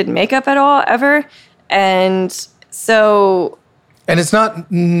never really did makeup at all ever. And so, and it's not.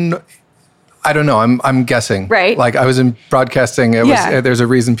 I don't know. I'm guessing. Right. I was in broadcasting. There's a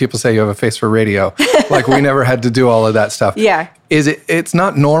reason people say you have a face for radio. We never had to do all of that stuff. Yeah. It's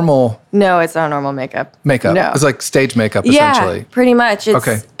not normal. No, it's not normal makeup. Makeup. No. It's like stage makeup, essentially. Yeah, pretty much.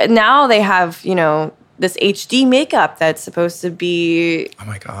 Okay. Now they have, this HD makeup that's supposed to be, oh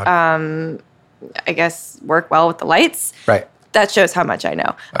my God. I guess, work well with the lights. Right. That shows how much I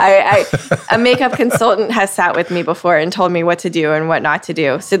know. A makeup consultant has sat with me before and told me what to do and what not to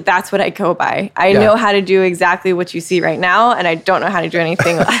do. So that's what I go by. I know how to do exactly what you see right now, and I don't know how to do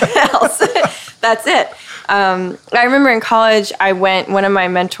anything else. That's it. I remember in college, one of my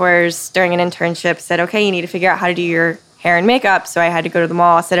mentors during an internship said, okay, you need to figure out how to do your hair and makeup. So I had to go to the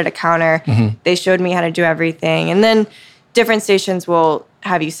mall, sit at a counter. They showed me how to do everything. And then different stations will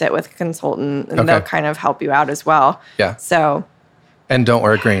have you sit with a consultant, and they'll kind of help you out as well. Yeah. So. And don't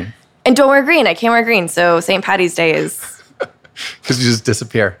wear green. And don't wear green. I can't wear green. So St. Patty's Day is. Because you just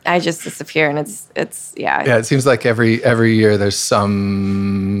disappear. I just disappear, and it's. Yeah, it seems like every year there's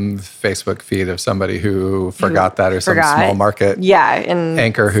some Facebook feed of somebody who forgot that, or some small market. Yeah, and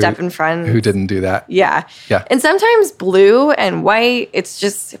anchor step in front who didn't do that. Yeah. Yeah. And sometimes blue and white. It's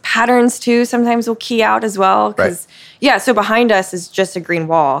just patterns too. Sometimes we'll key out as well. Right. Yeah. So behind us is just a green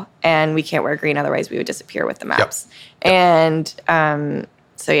wall, and we can't wear green. Otherwise, we would disappear with the maps. Yep. And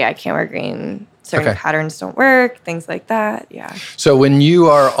so I can't wear green. Certain patterns don't work, things like that. Yeah. So when you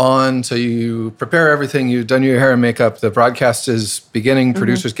are on, so you prepare everything, you've done your hair and makeup, the broadcast is beginning,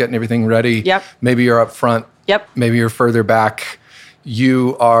 producers getting everything ready. Yep. Maybe you're up front. Yep. Maybe you're further back.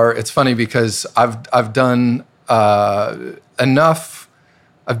 It's funny because I've done enough,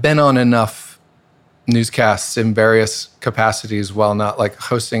 I've been on enough newscasts in various capacities while not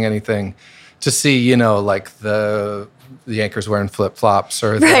hosting anything to see, the anchor's wearing flip-flops,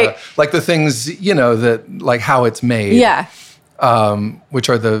 or the things, that how it's made. Yeah. Which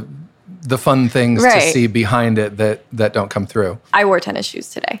are the the fun things to see behind it that don't come through. I wore tennis shoes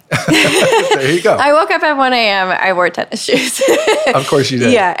today. There you go. I woke up at 1 a.m. I wore tennis shoes. Of course you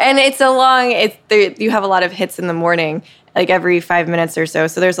did. Yeah, and you have a lot of hits in the morning, like every 5 minutes or so.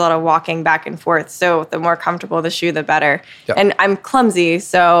 So there's a lot of walking back and forth. So the more comfortable the shoe, the better. Yep. And I'm clumsy,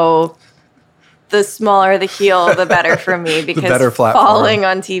 so the smaller the heel, the better for me, because better falling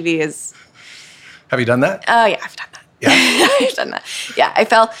on TV is... Have you done that? Oh, yeah, I've done that. Yeah. I've done that. Yeah,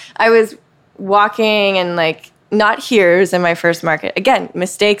 I was walking and not here's in my first market. Again,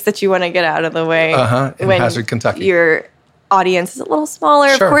 mistakes that you want to get out of the way. In Hazard, Kentucky. Your audience is a little smaller.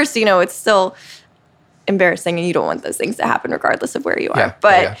 Sure. Of course, it's still embarrassing and you don't want those things to happen regardless of where you are.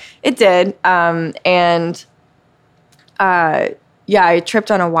 But it did. I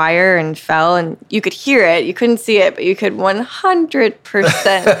tripped on a wire and fell, and you could hear it. You couldn't see it, but you could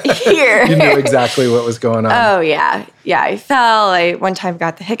 100% hear. You knew exactly what was going on. Oh, yeah. Yeah, I fell. I one time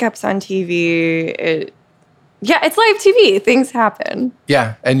got the hiccups on TV. It's live TV. Things happen.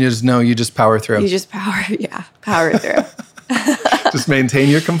 Yeah, and you just power through. You just power through. Just maintain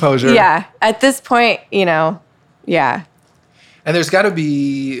your composure. Yeah. At this point, yeah. And there's got to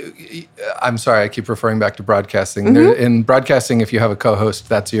be, I'm sorry, I keep referring back to broadcasting. Mm-hmm. In broadcasting, if you have a co-host,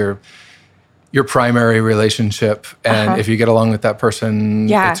 that's your primary relationship. And if you get along with that person,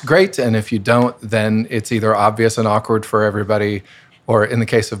 it's great. And if you don't, then it's either obvious and awkward for everybody, or in the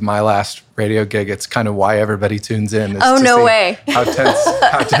case of my last radio gig, it's kind of why everybody tunes in. Oh, no way. How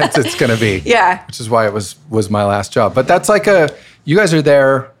tense it's going to be. Yeah. Which is why it was my last job. But that's you guys are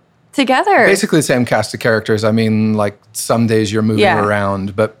there together. Basically the same cast of characters. I mean, some days you're moving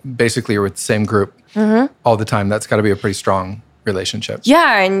around, but basically you're with the same group all the time. That's got to be a pretty strong relationship.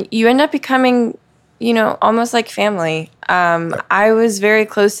 Yeah, and you end up becoming, almost like family. I was very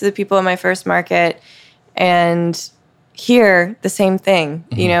close to the people in my first market, and here, the same thing.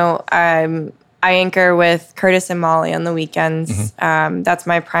 I anchor with Curtis and Molly on the weekends. That's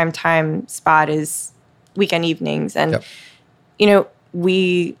my prime time spot, is weekend evenings. And,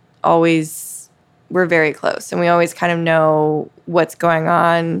 we're very close, and we always kind of know what's going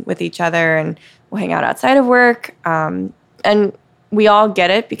on with each other, and we'll hang out outside of work. And we all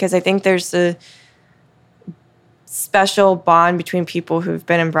get it, because I think there's a special bond between people who've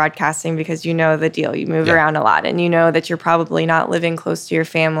been in broadcasting, because the deal. You move around a lot, and that you're probably not living close to your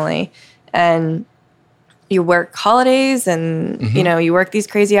family, and you work holidays, and you work these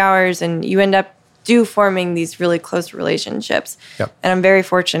crazy hours, and you end up forming these really close relationships. Yep. And I'm very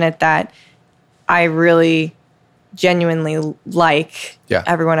fortunate that I really genuinely like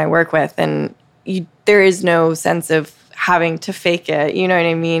everyone I work with, and there is no sense of having to fake it. You know what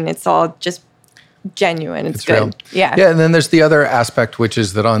I mean? It's all just genuine. It's good. Real. Yeah. Yeah, and then there's the other aspect, which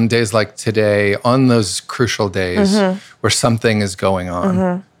is that on days like today, on those crucial days where something is going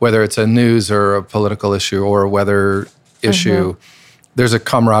on, whether it's a news or a political issue or a weather issue, there's a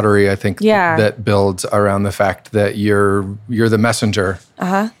camaraderie, I think, that builds around the fact that you're the messenger.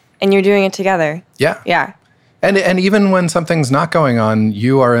 And you're doing it together. Yeah. Yeah. And even when something's not going on,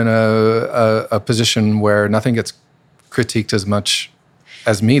 you are in a position where nothing gets critiqued as much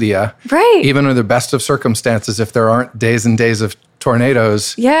as media. Right. Even in the best of circumstances, if there aren't days and days of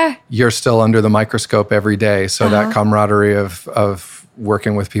tornadoes, you're still under the microscope every day. So that camaraderie of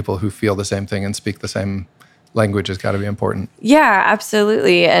working with people who feel the same thing and speak the same language has got to be important. Yeah,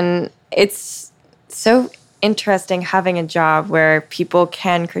 absolutely. And it's so interesting having a job where people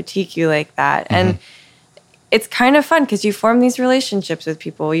can critique you like that. And it's kind of fun, because you form these relationships with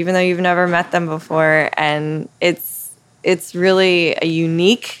people, even though you've never met them before. And it's really a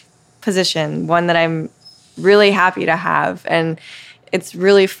unique position, one that I'm really happy to have. And it's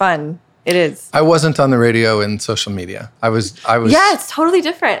really fun. It is. I wasn't on the radio and social media. I was. Yeah, it's totally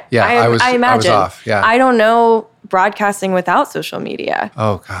different. Yeah, I imagine. I was off. Yeah. I don't know broadcasting without social media.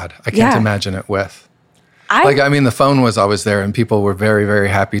 Oh God, I can't imagine it with. The phone was always there, and people were very, very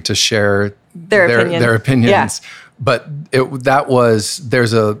happy to share their opinions. Yeah. But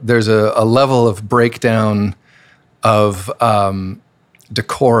there's a level of breakdown of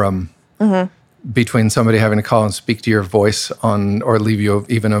decorum between somebody having to call and speak to your voice or leave you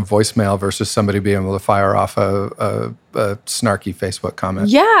even a voicemail versus somebody being able to fire off a snarky Facebook comment.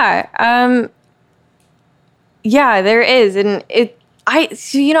 Yeah. Yeah, there is. And I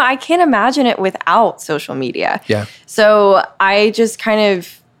can't imagine it without social media. Yeah. So I just kind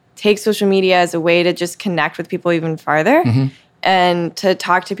of take social media as a way to just connect with people even farther and to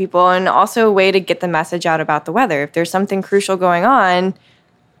talk to people, and also a way to get the message out about the weather. If there's something crucial going on,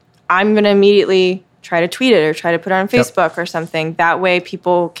 I'm going to immediately try to tweet it or try to put it on Facebook or something. That way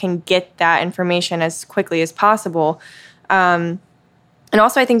people can get that information as quickly as possible. And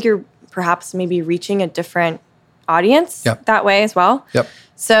also I think you're perhaps maybe reaching a different audience Yep. that way as well. Yep.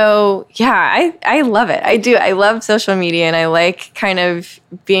 So yeah, I love it. I do. I love social media, and I like kind of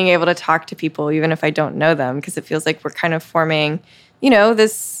being able to talk to people even if I don't know them, because it feels like we're kind of forming,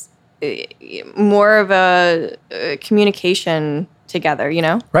 this more of a communication together,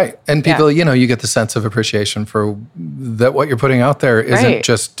 Right. And people, you get the sense of appreciation for that what you're putting out there isn't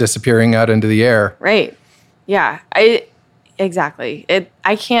just disappearing out into the air. Right. Yeah. Exactly.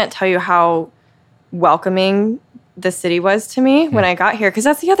 I can't tell you how welcoming the city was to me when I got here, because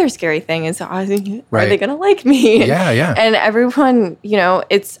that's the other scary thing is, are they going to like me? Yeah. And everyone,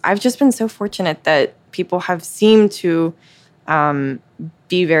 I've just been so fortunate that people have seemed to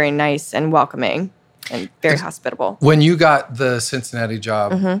be very nice and welcoming and very hospitable. When you got the Cincinnati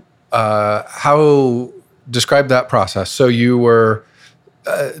job, how describe that process? So you were,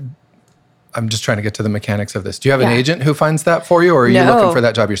 I'm just trying to get to the mechanics of this. Do you have an agent who finds that for you, or are you looking for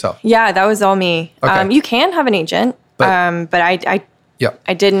that job yourself? Yeah, that was all me. Okay. You can have an agent, but I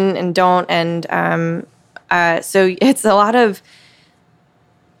didn't and don't. And so it's a lot of,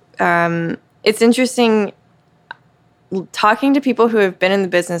 it's interesting talking to people who have been in the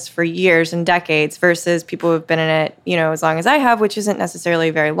business for years and decades versus people who have been in it, as long as I have, which isn't necessarily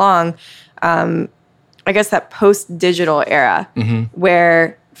very long. I guess that post-digital era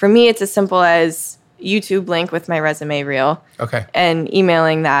where for me, it's as simple as YouTube link with my resume reel and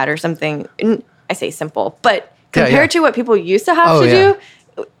emailing that or something. I say simple, but compared to what people used to have to do,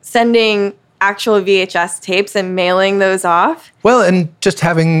 sending actual VHS tapes and mailing those off. Well, and just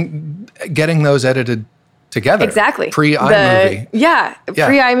getting those edited together. Exactly. Pre-iMovie.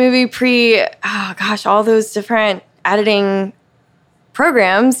 Pre-iMovie, all those different editing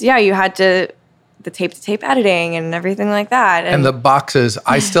programs. Yeah, you had the tape-to-tape editing and everything like that. And the boxes,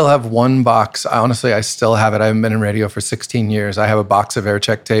 I still have one box. Honestly, I still have it. I haven't been in radio for 16 years. I have a box of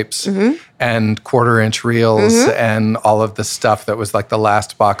aircheck tapes and 1/4-inch reels and all of the stuff that was like the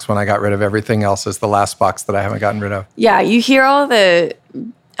last box when I got rid of everything else is the last box that I haven't gotten rid of. Yeah, you hear all the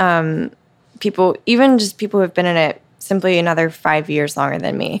people, even just people who have been in it simply another 5 years longer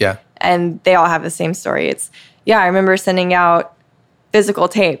than me. Yeah. And they all have the same story. I remember sending out physical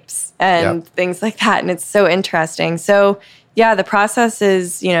tapes and things like that. And it's so interesting. So the process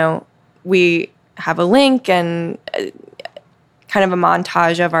is, we have a link and kind of a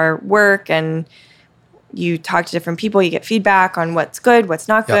montage of our work, and you talk to different people, you get feedback on what's good, what's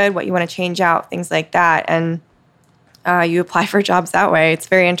not good, what you want to change out, things like that. And you apply for jobs that way. It's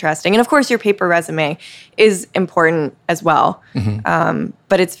very interesting. And of course, your paper resume is important as well.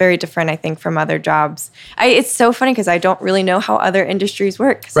 But it's very different, I think, from other jobs. It's so funny because I don't really know how other industries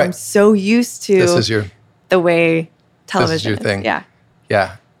work because I'm so used to the way television is. Your thing. Yeah.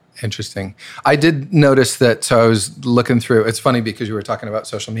 Yeah. Interesting. I did notice that, so I was looking through, it's funny because you were talking about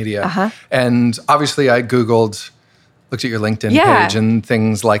social media. And obviously I looked at your LinkedIn page and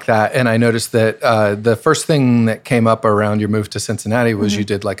things like that. And I noticed that the first thing that came up around your move to Cincinnati was you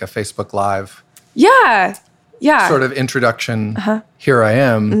did like a Facebook Live. Yeah. Sort of introduction. Here I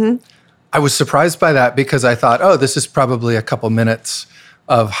am. I was surprised by that because I thought, this is probably a couple minutes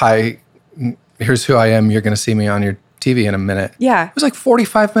of here's who I am. You're going to see me on your TV in a minute. Yeah. It was like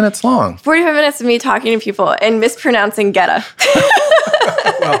 45 minutes long. 45 minutes of me talking to people and mispronouncing Geta.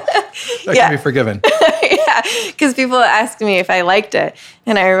 Well, that can be forgiven. Because people asked me if I liked it.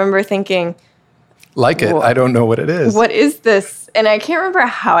 And I remember thinking... Like it? I don't know what it is. What is this? And I can't remember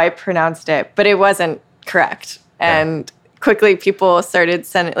how I pronounced it, but it wasn't correct. And quickly people started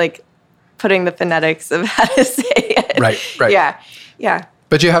putting the phonetics of how to say it. Right. Yeah.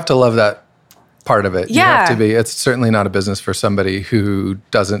 But you have to love that part of it. Yeah. You have to be. It's certainly not a business for somebody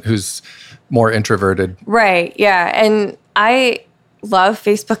who's more introverted. Right. Yeah. And I love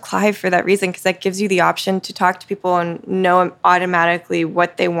Facebook Live for that reason, because that gives you the option to talk to people and know automatically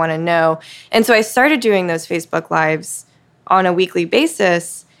what they want to know. And so I started doing those Facebook Lives on a weekly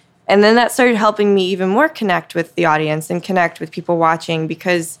basis. And then that started helping me even more connect with the audience and connect with people watching,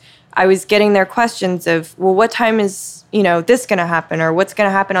 because I was getting their questions of, well, what time is, this going to happen, or what's going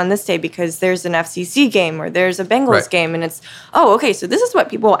to happen on this day because there's an FCC game or there's a Bengals game. And it's, okay, so this is what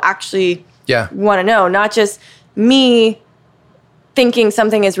people actually want to know, not just me thinking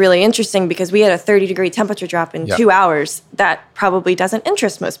something is really interesting because we had a 30-degree temperature drop in 2 hours. That probably doesn't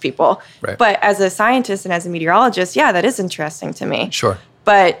interest most people. Right. But as a scientist and as a meteorologist, that is interesting to me. Sure.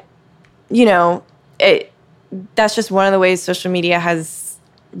 But, that's just one of the ways social media has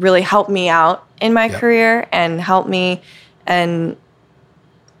really helped me out in my career and helped me. And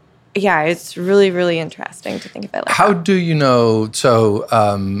it's really, really interesting to think of it like How that. do you know? So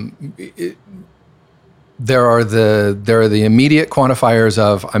there are the immediate quantifiers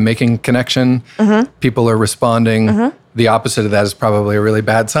of I'm making a connection, people are responding. The opposite of that is probably a really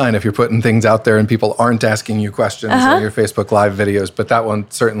bad sign if you're putting things out there and people aren't asking you questions on your Facebook Live videos. But that one,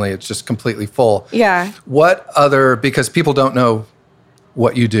 certainly, it's just completely full. Yeah. What other, because people don't know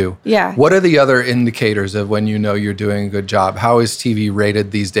what you do. Yeah. What are the other indicators of when you know you're doing a good job? How is TV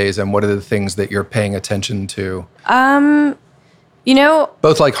rated these days, and what are the things that you're paying attention to?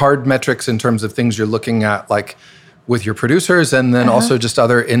 Both like hard metrics in terms of things you're looking at, like with your producers, and then also just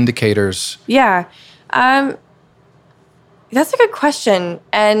other indicators. Yeah. That's a good question.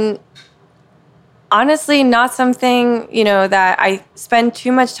 And honestly, not something, that I spend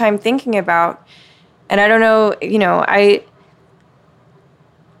too much time thinking about. And I don't know,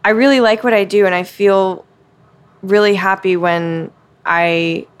 I really like what I do, and I feel really happy when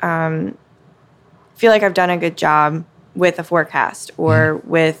I feel like I've done a good job with a forecast or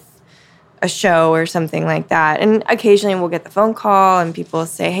with a show or something like that. And occasionally we'll get the phone call and people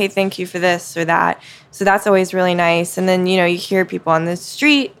say, hey, thank you for this or that. So that's always really nice. And then, you hear people on the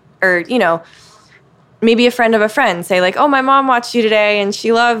street or, maybe a friend of a friend say like, oh, my mom watched you today and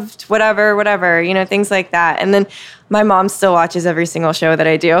she loved whatever, things like that. And then my mom still watches every single show that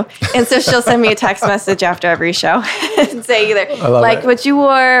I do. And so she'll send me a text message after every show and say either like what you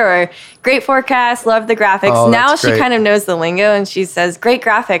wore or great forecast, love the graphics. Oh, now she great. kind of knows the lingo and she says, great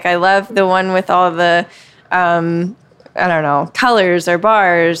graphic. I love the one with all the, colors or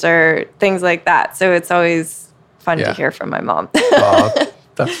bars or things like that. So it's always fun to hear from my mom.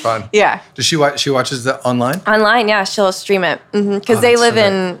 That's fun. Yeah. Does she watches the online? Online, yeah. She'll stream it because they live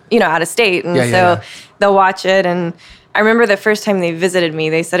in, out of state. And they'll watch it. And I remember the first time they visited me,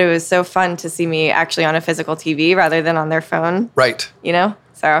 they said it was so fun to see me actually on a physical TV rather than on their phone. Right.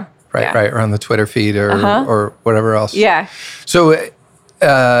 So. Right, or on the Twitter feed or whatever else. Yeah. So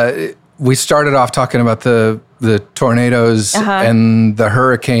we started off talking about the tornadoes and the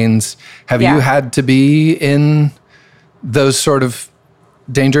hurricanes. Have you had to be in those sort of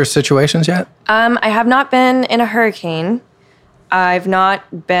dangerous situations yet? I have not been in a hurricane. I've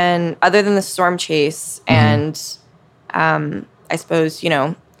not been, other than the storm chase and I suppose,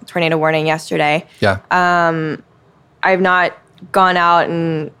 tornado warning yesterday. Yeah. I've not gone out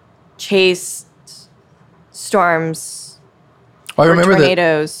and chased storms I remember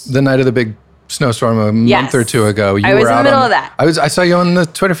tornadoes. the night of the big snowstorm a month or two ago. I was in the middle of that. I saw you on the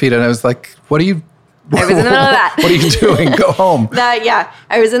Twitter feed and I was like, what are you I was in the middle of that. What are you doing? Go home.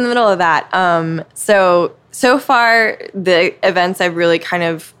 I was in the middle of that. So far, the events I've really kind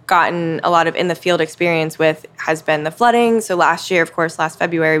of gotten a lot of in the field experience with has been the flooding. So last year, of course, last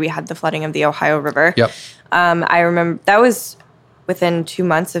February, we had the flooding of the Ohio River. Yep. I remember that was within 2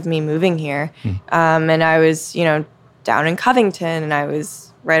 months of me moving here. And I was, down in Covington and I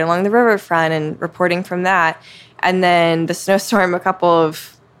was right along the riverfront and reporting from that. And then the snowstorm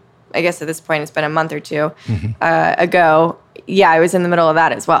I guess at this point it's been a month or two ago. Yeah, I was in the middle of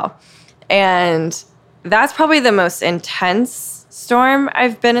that as well. And that's probably the most intense storm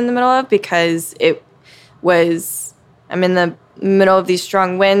I've been in the middle of because I'm in the middle of these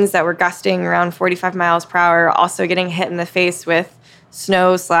strong winds that were gusting around 45 miles per hour, also getting hit in the face with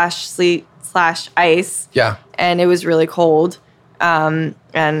snow/sleet/ice. Yeah. And it was really cold. And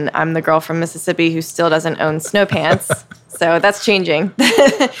I'm the girl from Mississippi who still doesn't own snow pants. So that's changing.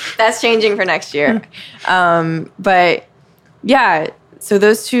 That's changing for next year. But yeah, so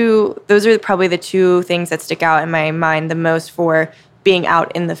those are probably the two things that stick out in my mind the most for being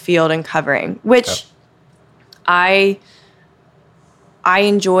out in the field and covering, which I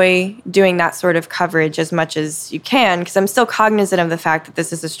enjoy doing that sort of coverage as much as you can because I'm still cognizant of the fact that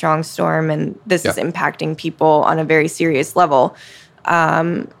this is a strong storm and this is impacting people on a very serious level.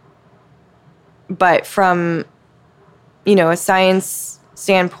 But from, a science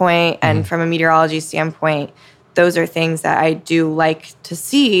standpoint and from a meteorology standpoint, those are things that I do like to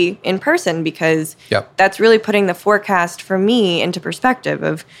see in person because that's really putting the forecast for me into perspective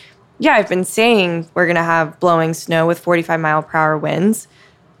of, I've been saying we're going to have blowing snow with 45 mile per hour winds.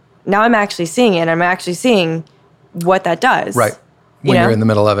 Now I'm actually seeing it. I'm actually seeing what that does. Right. When you're in the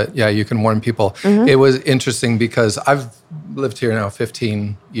middle of it. Yeah, you can warn people. It was interesting because I've lived here now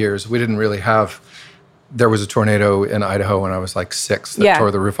 15 years. We didn't really there was a tornado in Idaho when I was like 6 that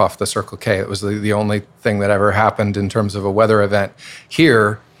tore the roof off the Circle K. It was the only thing that ever happened in terms of a weather event.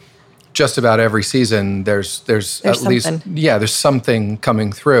 Here, just about every season, there's at something. least, there's something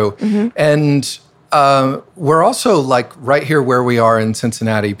coming through. And we're also like right here where we are in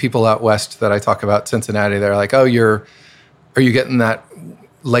Cincinnati, people out west that I talk about Cincinnati, they're like, oh, are you getting that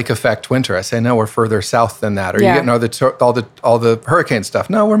lake effect winter. I say, no, we're further south than that. Are Yeah. you getting all the hurricane stuff?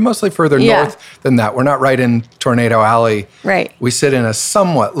 No, we're mostly further north than that. We're not right in Tornado Alley. Right. We sit in a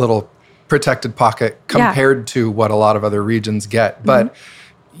somewhat little protected pocket compared to what a lot of other regions get. But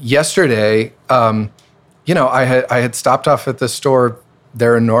yesterday, I had stopped off at the store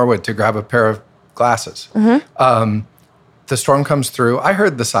there in Norwood to grab a pair of glasses. The storm comes through. I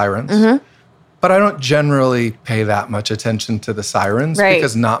heard the sirens, but I don't generally pay that much attention to the sirens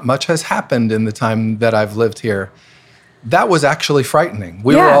because not much has happened in the time that I've lived here. That was actually frightening.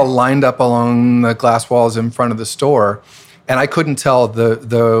 We were all lined up along the glass walls in front of the store, and I couldn't tell.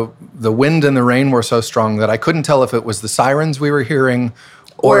 The wind and the rain were so strong that I couldn't tell if it was the sirens we were hearing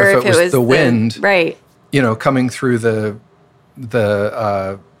or if it was the wind, coming through the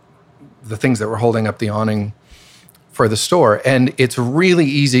things that were holding up the awning for the store. And it's really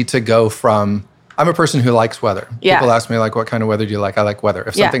easy to go from, I'm a person who likes weather. Yeah. People ask me, like, what kind of weather do you like? I like weather.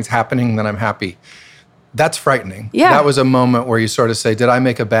 If something's happening, then I'm happy. That's frightening. Yeah. That was a moment where you sort of say, did I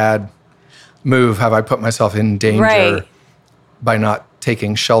make a bad move? Have I put myself in danger by not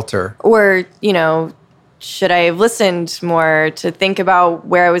taking shelter? Or, should I have listened more to think about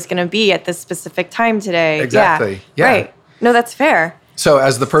where I was going to be at this specific time today? Exactly. Yeah. Right. No, that's fair. So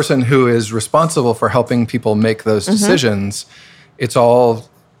as the person who is responsible for helping people make those decisions, it's all,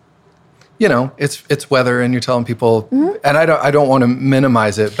 it's weather, and you're telling people, and I don't want to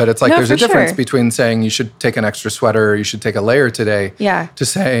minimize it, but it's like there's a difference between saying you should take an extra sweater or you should take a layer today to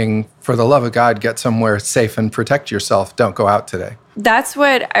saying, for the love of God, get somewhere safe and protect yourself. Don't go out today. That's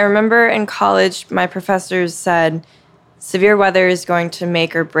what I remember in college, my professors said, severe weather is going to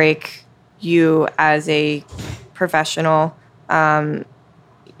make or break you as a professional.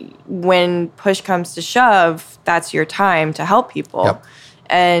 When push comes to shove, that's your time to help people. Yep.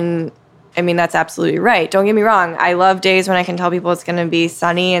 And I mean, that's absolutely right. Don't get me wrong. I love days when I can tell people it's going to be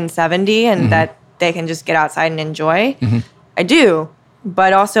sunny and 70 and that they can just get outside and enjoy. I do.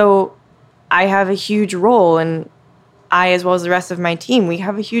 But also, I have a huge role, and I, as well as the rest of my team, we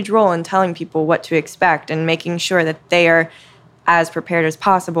have a huge role in telling people what to expect and making sure that they are as prepared as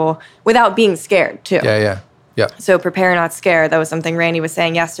possible without being scared, too. Yeah. So prepare, not scare. That was something Randy was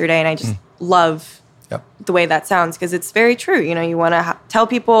saying yesterday, and I just love the way that sounds because it's very true. You want to tell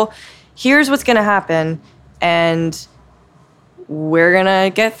people, here's what's going to happen, and we're going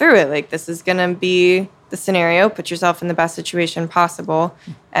to get through it. Like, this is going to be the scenario. Put yourself in the best situation possible,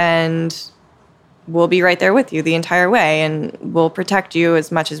 and we'll be right there with you the entire way, and we'll protect you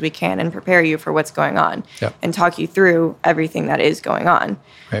as much as we can and prepare you for what's going on and talk you through everything that is going on.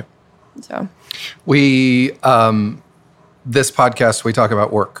 Right. So we, this podcast, we talk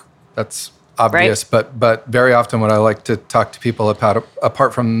about work. That's obvious, but very often what I like to talk to people about,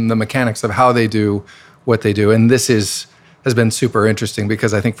 apart from the mechanics of how they do what they do, and this has been super interesting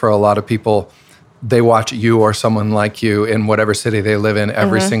because I think for a lot of people, they watch you or someone like you in whatever city they live in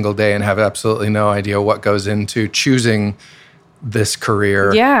every single day and have absolutely no idea what goes into choosing this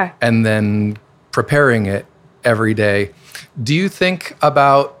career and then preparing it every day. Do you think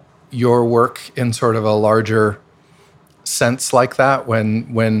about your work in sort of a larger sense like that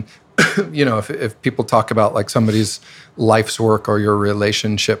when if people talk about like somebody's life's work or your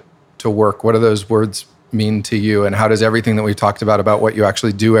relationship to work, what do those words mean to you, and how does everything that we talked about what you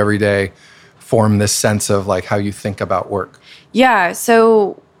actually do every day form this sense of like how you think about work? Yeah,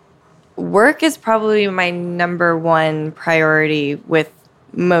 so work is probably my number one priority with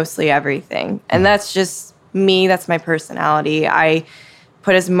mostly everything, and that's just me, that's my personality. I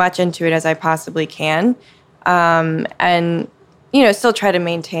put as much into it as I possibly can. And, still try to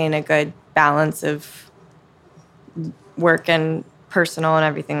maintain a good balance of work and personal and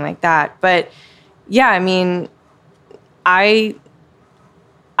everything like that. But yeah, I mean, I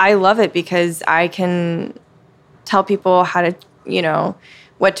love it because I can tell people how to,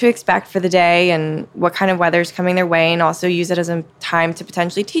 what to expect for the day and what kind of weather is coming their way, and also use it as a time to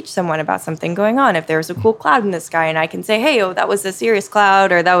potentially teach someone about something going on. If there's a cool cloud in the sky and I can say, hey, that was a Cirrus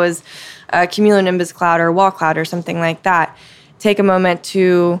cloud, or that was a cumulonimbus cloud or a wall cloud or something like that. Take a moment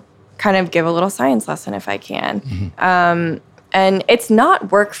to kind of give a little science lesson if I can. And it's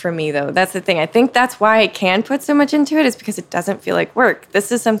not work for me, though. That's the thing. I think that's why I can put so much into it, is because it doesn't feel like work.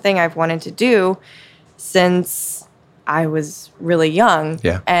 This is something I've wanted to do since I was really young.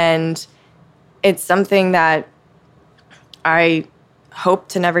 Yeah. And it's something that I hope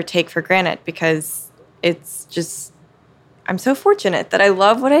to never take for granted, because it's just, I'm so fortunate that I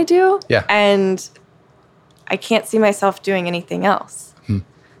love what I do. Yeah. And I can't see myself doing anything else.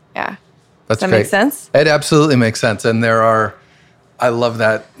 Yeah. That's Does that great. make sense? It absolutely makes sense. And I love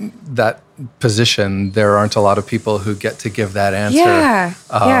that position, there aren't a lot of people who get to give that answer.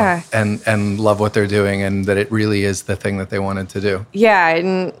 Yeah. And love what they're doing, and that it really is the thing that they wanted to do. Yeah,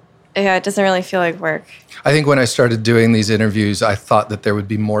 and it doesn't really feel like work. I think when I started doing these interviews, I thought that there would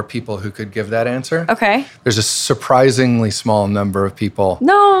be more people who could give that answer. Okay. There's a surprisingly small number of people.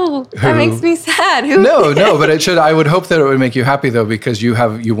 No, that makes me sad. No, but it should. I would hope that it would make you happy, though, because you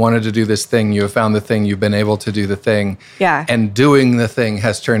wanted to do this thing. You have found the thing. You've been able to do the thing. Yeah. And doing the thing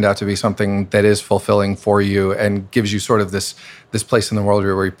has turned out to be something that is fulfilling for you and gives you sort of this place in the world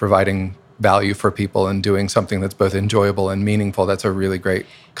where you're providing value for people and doing something that's both enjoyable and meaningful. That's a really great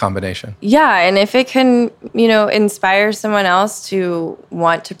combination. Yeah, and if it can, inspire someone else to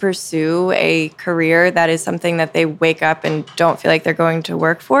want to pursue a career that is something that they wake up and don't feel like they're going to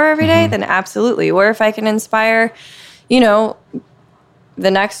work for every day, then absolutely. Or if I can inspire, the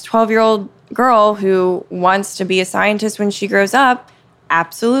next 12-year-old girl who wants to be a scientist when she grows up,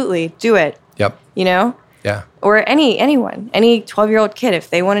 absolutely, do it. Yep. Yeah. Or anyone, any 12-year-old kid,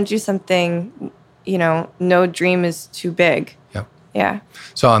 if they want to do something, no dream is too big. Yep. Yeah.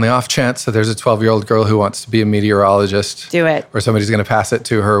 So on the off chance that there's a 12-year-old girl who wants to be a meteorologist, do it. Or somebody's going to pass it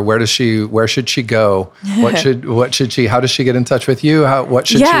to her, where should she go? How does she get in touch with you? What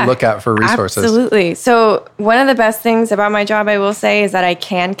should she look at for resources? Absolutely. So one of the best things about my job, I will say, is that I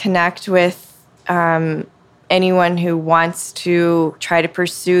can connect with anyone who wants to try to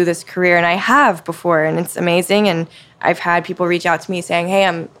pursue this career. And I have before, and it's amazing. And I've had people reach out to me saying, hey,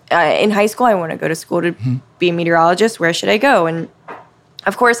 I'm in high school. I want to go to school to be a meteorologist. Where should I go? And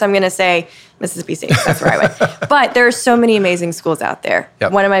of course, I'm going to say Mississippi State. That's where I went. But there are so many amazing schools out there.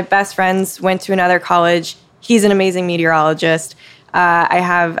 Yep. One of my best friends went to another college. He's an amazing meteorologist. I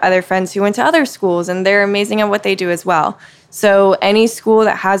have other friends who went to other schools, and they're amazing at what they do as well. So any school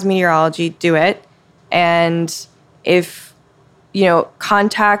that has meteorology, do it. And if,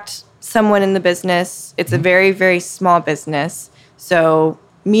 contact someone in the business. It's a very, very small business. So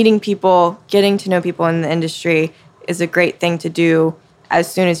meeting people, getting to know people in the industry is a great thing to do as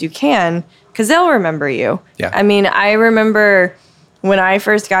soon as you can, because they'll remember you. Yeah. I mean, I remember when I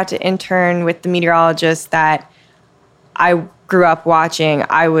first got to intern with the meteorologist that I grew up watching,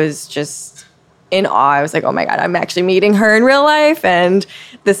 I was just in awe. I was like, oh my God, I'm actually meeting her in real life, and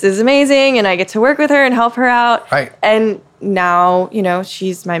this is amazing, and I get to work with her and help her out. Right. And now,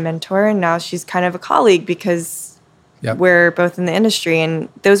 she's my mentor, and now she's kind of a colleague because we're both in the industry, and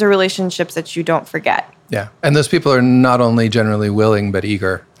those are relationships that you don't forget. Yeah. And those people are not only generally willing, but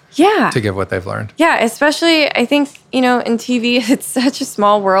eager to give what they've learned. Yeah, especially, I think, in TV, it's such a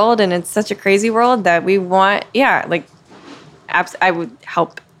small world, and it's such a crazy world that we want, I would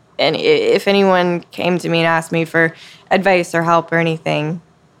help. And if anyone came to me and asked me for advice or help or anything,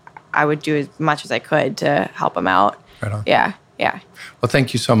 I would do as much as I could to help them out. Right on. Yeah. Well,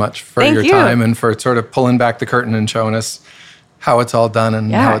 thank you so much for your time and for sort of pulling back the curtain and showing us how it's all done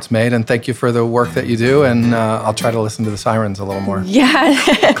and how it's made. And thank you for the work that you do. And I'll try to listen to the sirens a little more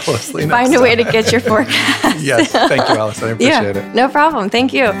closely. Find a way to get your forecast. Yes. Thank you, Allison. I appreciate it. No problem.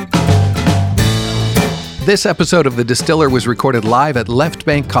 Thank you. This episode of The Distiller was recorded live at Left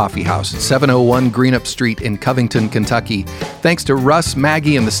Bank Coffee House at 701 Greenup Street in Covington, Kentucky. Thanks to Russ,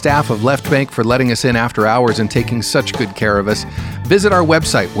 Maggie, and the staff of Left Bank for letting us in after hours and taking such good care of us. Visit our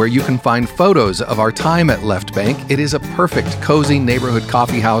website where you can find photos of our time at Left Bank. It is a perfect, cozy neighborhood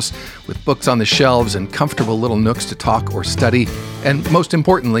coffee house with books on the shelves and comfortable little nooks to talk or study. And most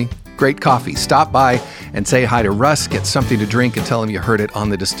importantly, great coffee. Stop by and say hi to Russ, get something to drink, and tell him you heard it on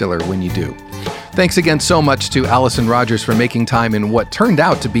The Distiller when you do. Thanks again so much to Allison Rogers for making time in what turned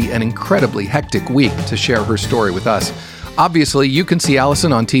out to be an incredibly hectic week to share her story with us. Obviously, you can see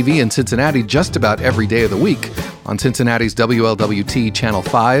Allison on TV in Cincinnati just about every day of the week on Cincinnati's WLWT Channel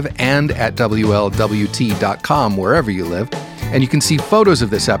 5 and at WLWT.com wherever you live. And you can see photos of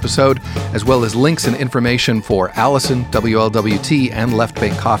this episode, as well as links and information for Allison, WLWT, and Left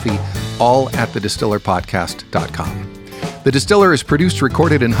Bank Coffee, all at thedistillerpodcast.com. The Distiller is produced,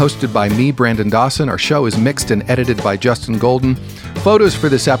 recorded, and hosted by me, Brandon Dawson. Our show is mixed and edited by Justin Golden. Photos for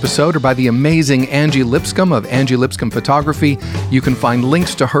this episode are by the amazing Angie Lipscomb of Angie Lipscomb Photography. You can find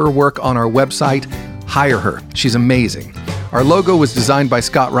links to her work on our website. Hire her. She's amazing. Our logo was designed by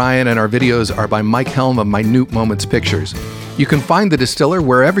Scott Ryan, and our videos are by Mike Helm of Minute Moments Pictures. You can find The Distiller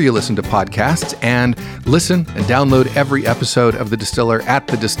wherever you listen to podcasts, and listen and download every episode of The Distiller at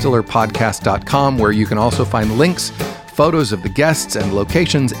thedistillerpodcast.com, where you can also find links, photos of the guests and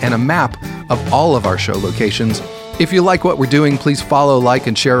locations, and a map of all of our show locations. If you like what we're doing, please follow, like,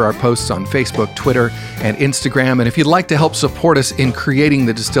 and share our posts on Facebook, Twitter, and Instagram. And if you'd like to help support us in creating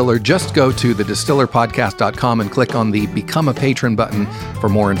The Distiller, just go to thedistillerpodcast.com and click on the Become a Patron button for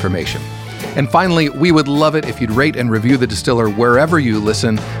more information. And finally, we would love it if you'd rate and review The Distiller wherever you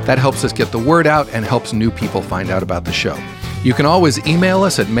listen. That helps us get the word out and helps new people find out about the show. You can always email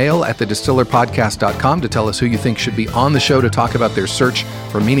us at mail@thedistillerpodcast.com to tell us who you think should be on the show to talk about their search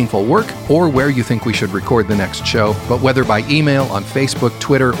for meaningful work or where you think we should record the next show. But whether by email, on Facebook,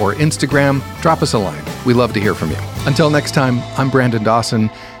 Twitter, or Instagram, drop us a line. We love to hear from you. Until next time, I'm Brandon Dawson.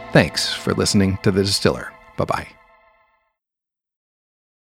 Thanks for listening to The Distiller. Bye-bye.